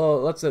Medicare.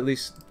 Well, let's at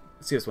least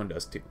see what this one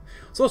does, too.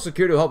 Social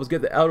Security will help us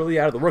get the elderly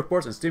out of the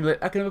workforce and stimulate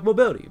economic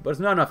mobility, but it's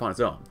not enough on its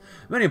own.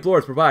 Many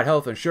employers provide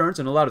health insurance,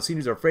 and a lot of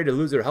seniors are afraid to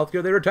lose their health care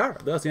if they retire.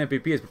 Thus, the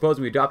MPP is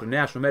proposing we adopt a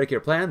national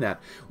Medicare plan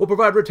that will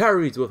provide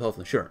retirees with health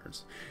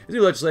insurance. This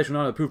new legislation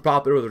will not only prove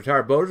popular with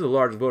retired voters, the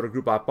largest voter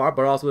group by far,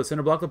 but also the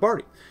center block of the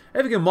party.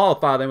 If you can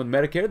mollify them with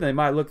Medicare, then they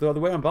might look the other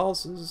way on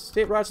Wallace's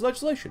state rights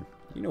legislation.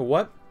 You know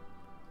what?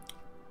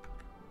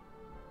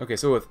 Okay,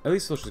 so with at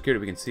least Social Security,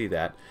 we can see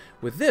that.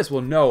 With this,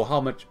 we'll know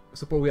how much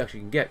support we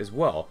actually can get as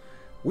well.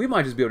 We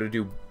might just be able to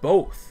do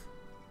both.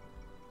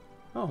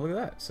 Oh, look at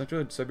that.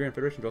 Central Siberian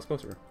Federation draws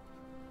closer.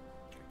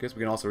 I guess we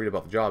can also read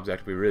about the jobs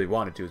actually we really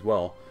wanted to as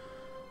well.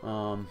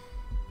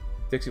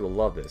 Dixie will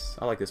love this.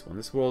 I like this one.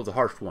 This world is a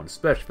harsh one,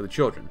 especially for the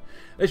children.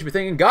 They should be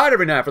thanking God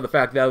every night for the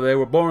fact that they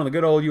were born in the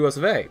good old US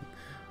of A.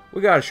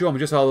 We gotta show them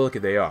just how lucky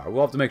they are.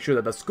 We'll have to make sure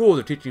that the schools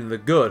are teaching the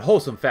good,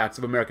 wholesome facts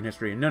of American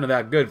history, and none of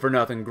that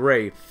good-for-nothing,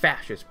 gray,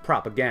 fascist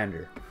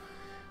propaganda.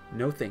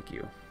 No, thank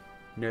you.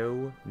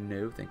 No,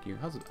 thank you.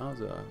 How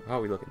are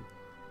we looking?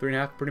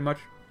 3.5, pretty much.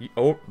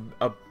 Oh,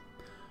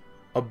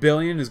 a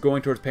billion is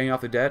going towards paying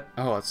off the debt.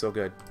 Oh, that's so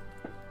good.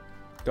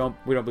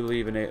 We don't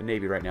believe in a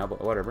Navy right now,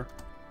 but whatever.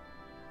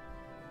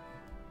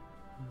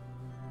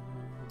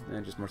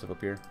 And just more stuff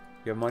up here.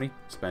 You have money?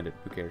 Spend it.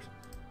 Who cares?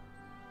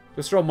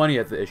 Just throw money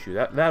at the issue.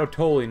 That'll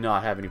totally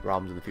not have any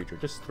problems in the future.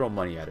 Just throw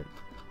money at it.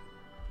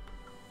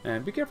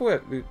 And be careful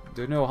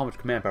to know how much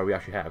command power we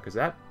actually have, because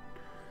that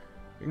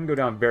it can go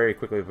down very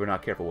quickly if we're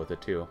not careful with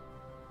it, too.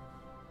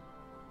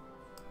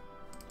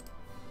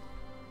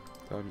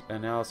 So,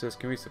 analysis.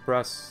 Can we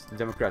suppress the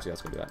Democrats? Yeah,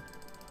 let's go do that.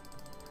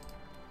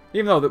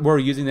 Even though we're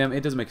using them,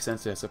 it doesn't make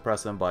sense to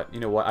suppress them, but you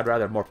know what? I'd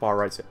rather have more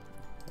far-right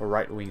or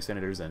right-wing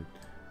senators than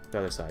the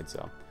other side,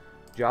 so.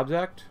 Jobs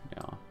Act?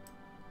 Yeah.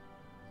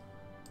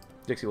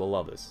 Dixie will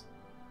love this.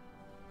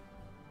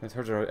 It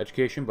hurts our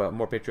education, but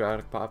more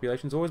patriotic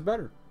population is always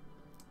better.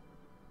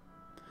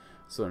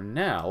 So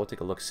now, we'll take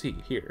a look-see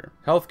here.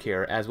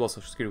 Healthcare, as well as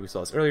Social Security, we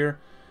saw this earlier.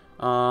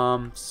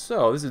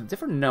 So, this is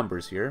different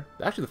numbers here.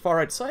 Actually, the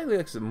far-right slightly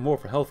likes more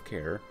for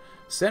healthcare.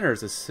 Center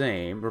is the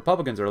same.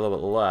 Republicans are a little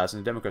bit less,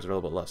 and the Democrats are a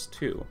little bit less,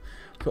 too.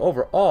 So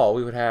overall,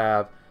 we would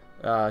have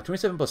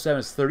 27 plus 7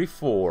 is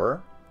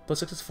 34, plus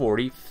 6 is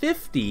 40,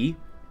 50.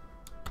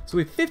 So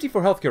we have 50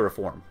 for healthcare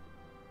reform.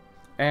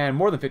 And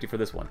more than 50 for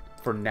this one,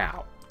 for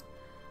now.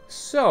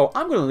 So,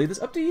 I'm going to leave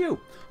this up to you.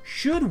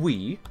 Should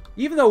we,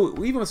 even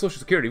with Social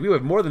Security, we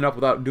have more than enough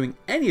without doing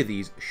any of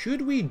these,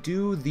 should we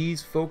do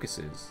these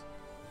focuses?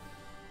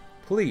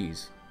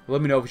 Please,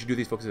 let me know if we should do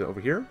these focuses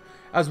over here,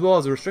 as well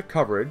as restrict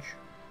coverage,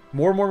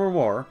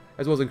 more,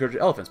 as well as encourage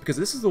elephants. Because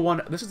this is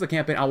the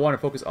campaign I want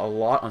to focus a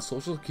lot on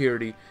Social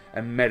Security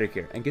and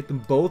Medicare, and get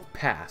them both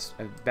passed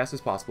as best as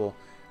possible.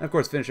 And of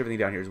course, finish everything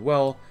down here as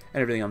well,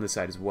 and everything on this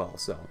side as well.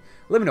 So,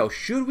 let me know,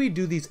 should we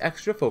do these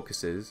extra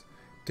focuses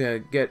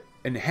to get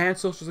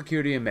enhanced Social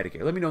Security and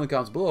Medicare? Let me know in the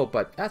comments below,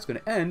 but that's going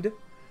to end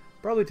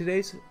probably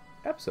today's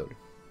episode.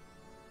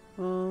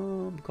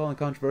 Calling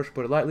controversial,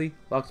 put it lightly.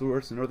 Lots of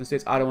worse in northern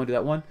states. I don't want to do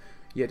that one.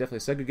 Yeah, definitely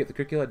segregate the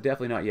curricula.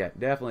 Definitely not yet.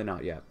 Definitely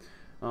not yet.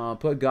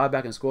 Put God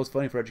back in schools,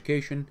 funding for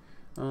education.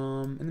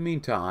 In the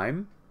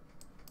meantime,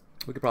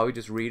 we could probably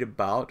just read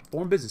about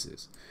foreign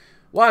businesses.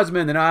 Wise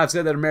men than I have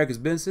said that America's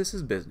business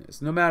is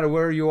business. No matter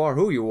where you are,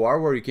 who you are,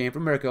 where you came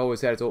from, America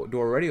always had its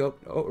door ready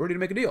to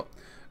make a deal.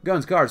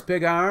 Guns, cars,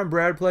 pig iron,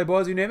 bread,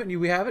 playboys, you name it,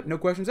 we have it, no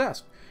questions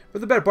asked. For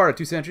the better part of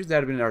 2 centuries, that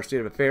had been our state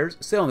of affairs,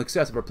 sale and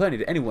excessive for plenty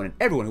to anyone and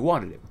everyone who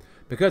wanted it.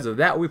 Because of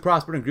that, we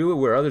prospered and grew it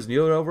where others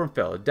kneeled over and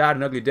fell. It died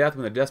an ugly death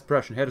when the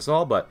depression hit us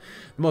all, but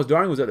the most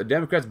darling was that the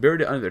Democrats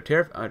buried it under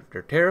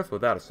their tariff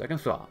without a second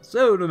thought.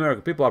 So, to the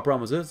American people, I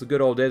promise this, the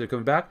good old days are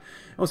coming back,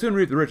 and we'll soon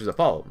reap the riches that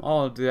follow.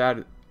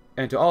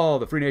 And to all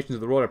the free nations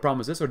of the world, I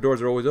promise this, our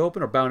doors are always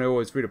open, our bounty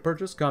always free to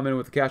purchase. Come in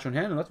with the cash on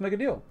hand, and let's make a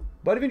deal.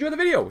 But if you enjoyed the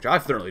video, which I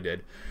thoroughly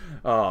did,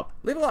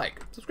 leave a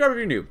like, subscribe if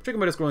you're new, check out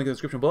my Discord link in the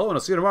description below, and I'll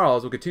see you tomorrow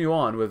as we'll continue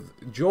on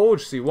with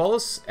George C.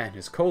 Wallace and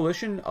his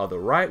coalition of the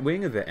right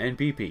wing of the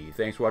NPP.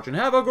 Thanks for watching.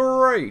 Have a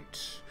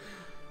great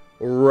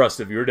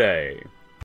rest of your day.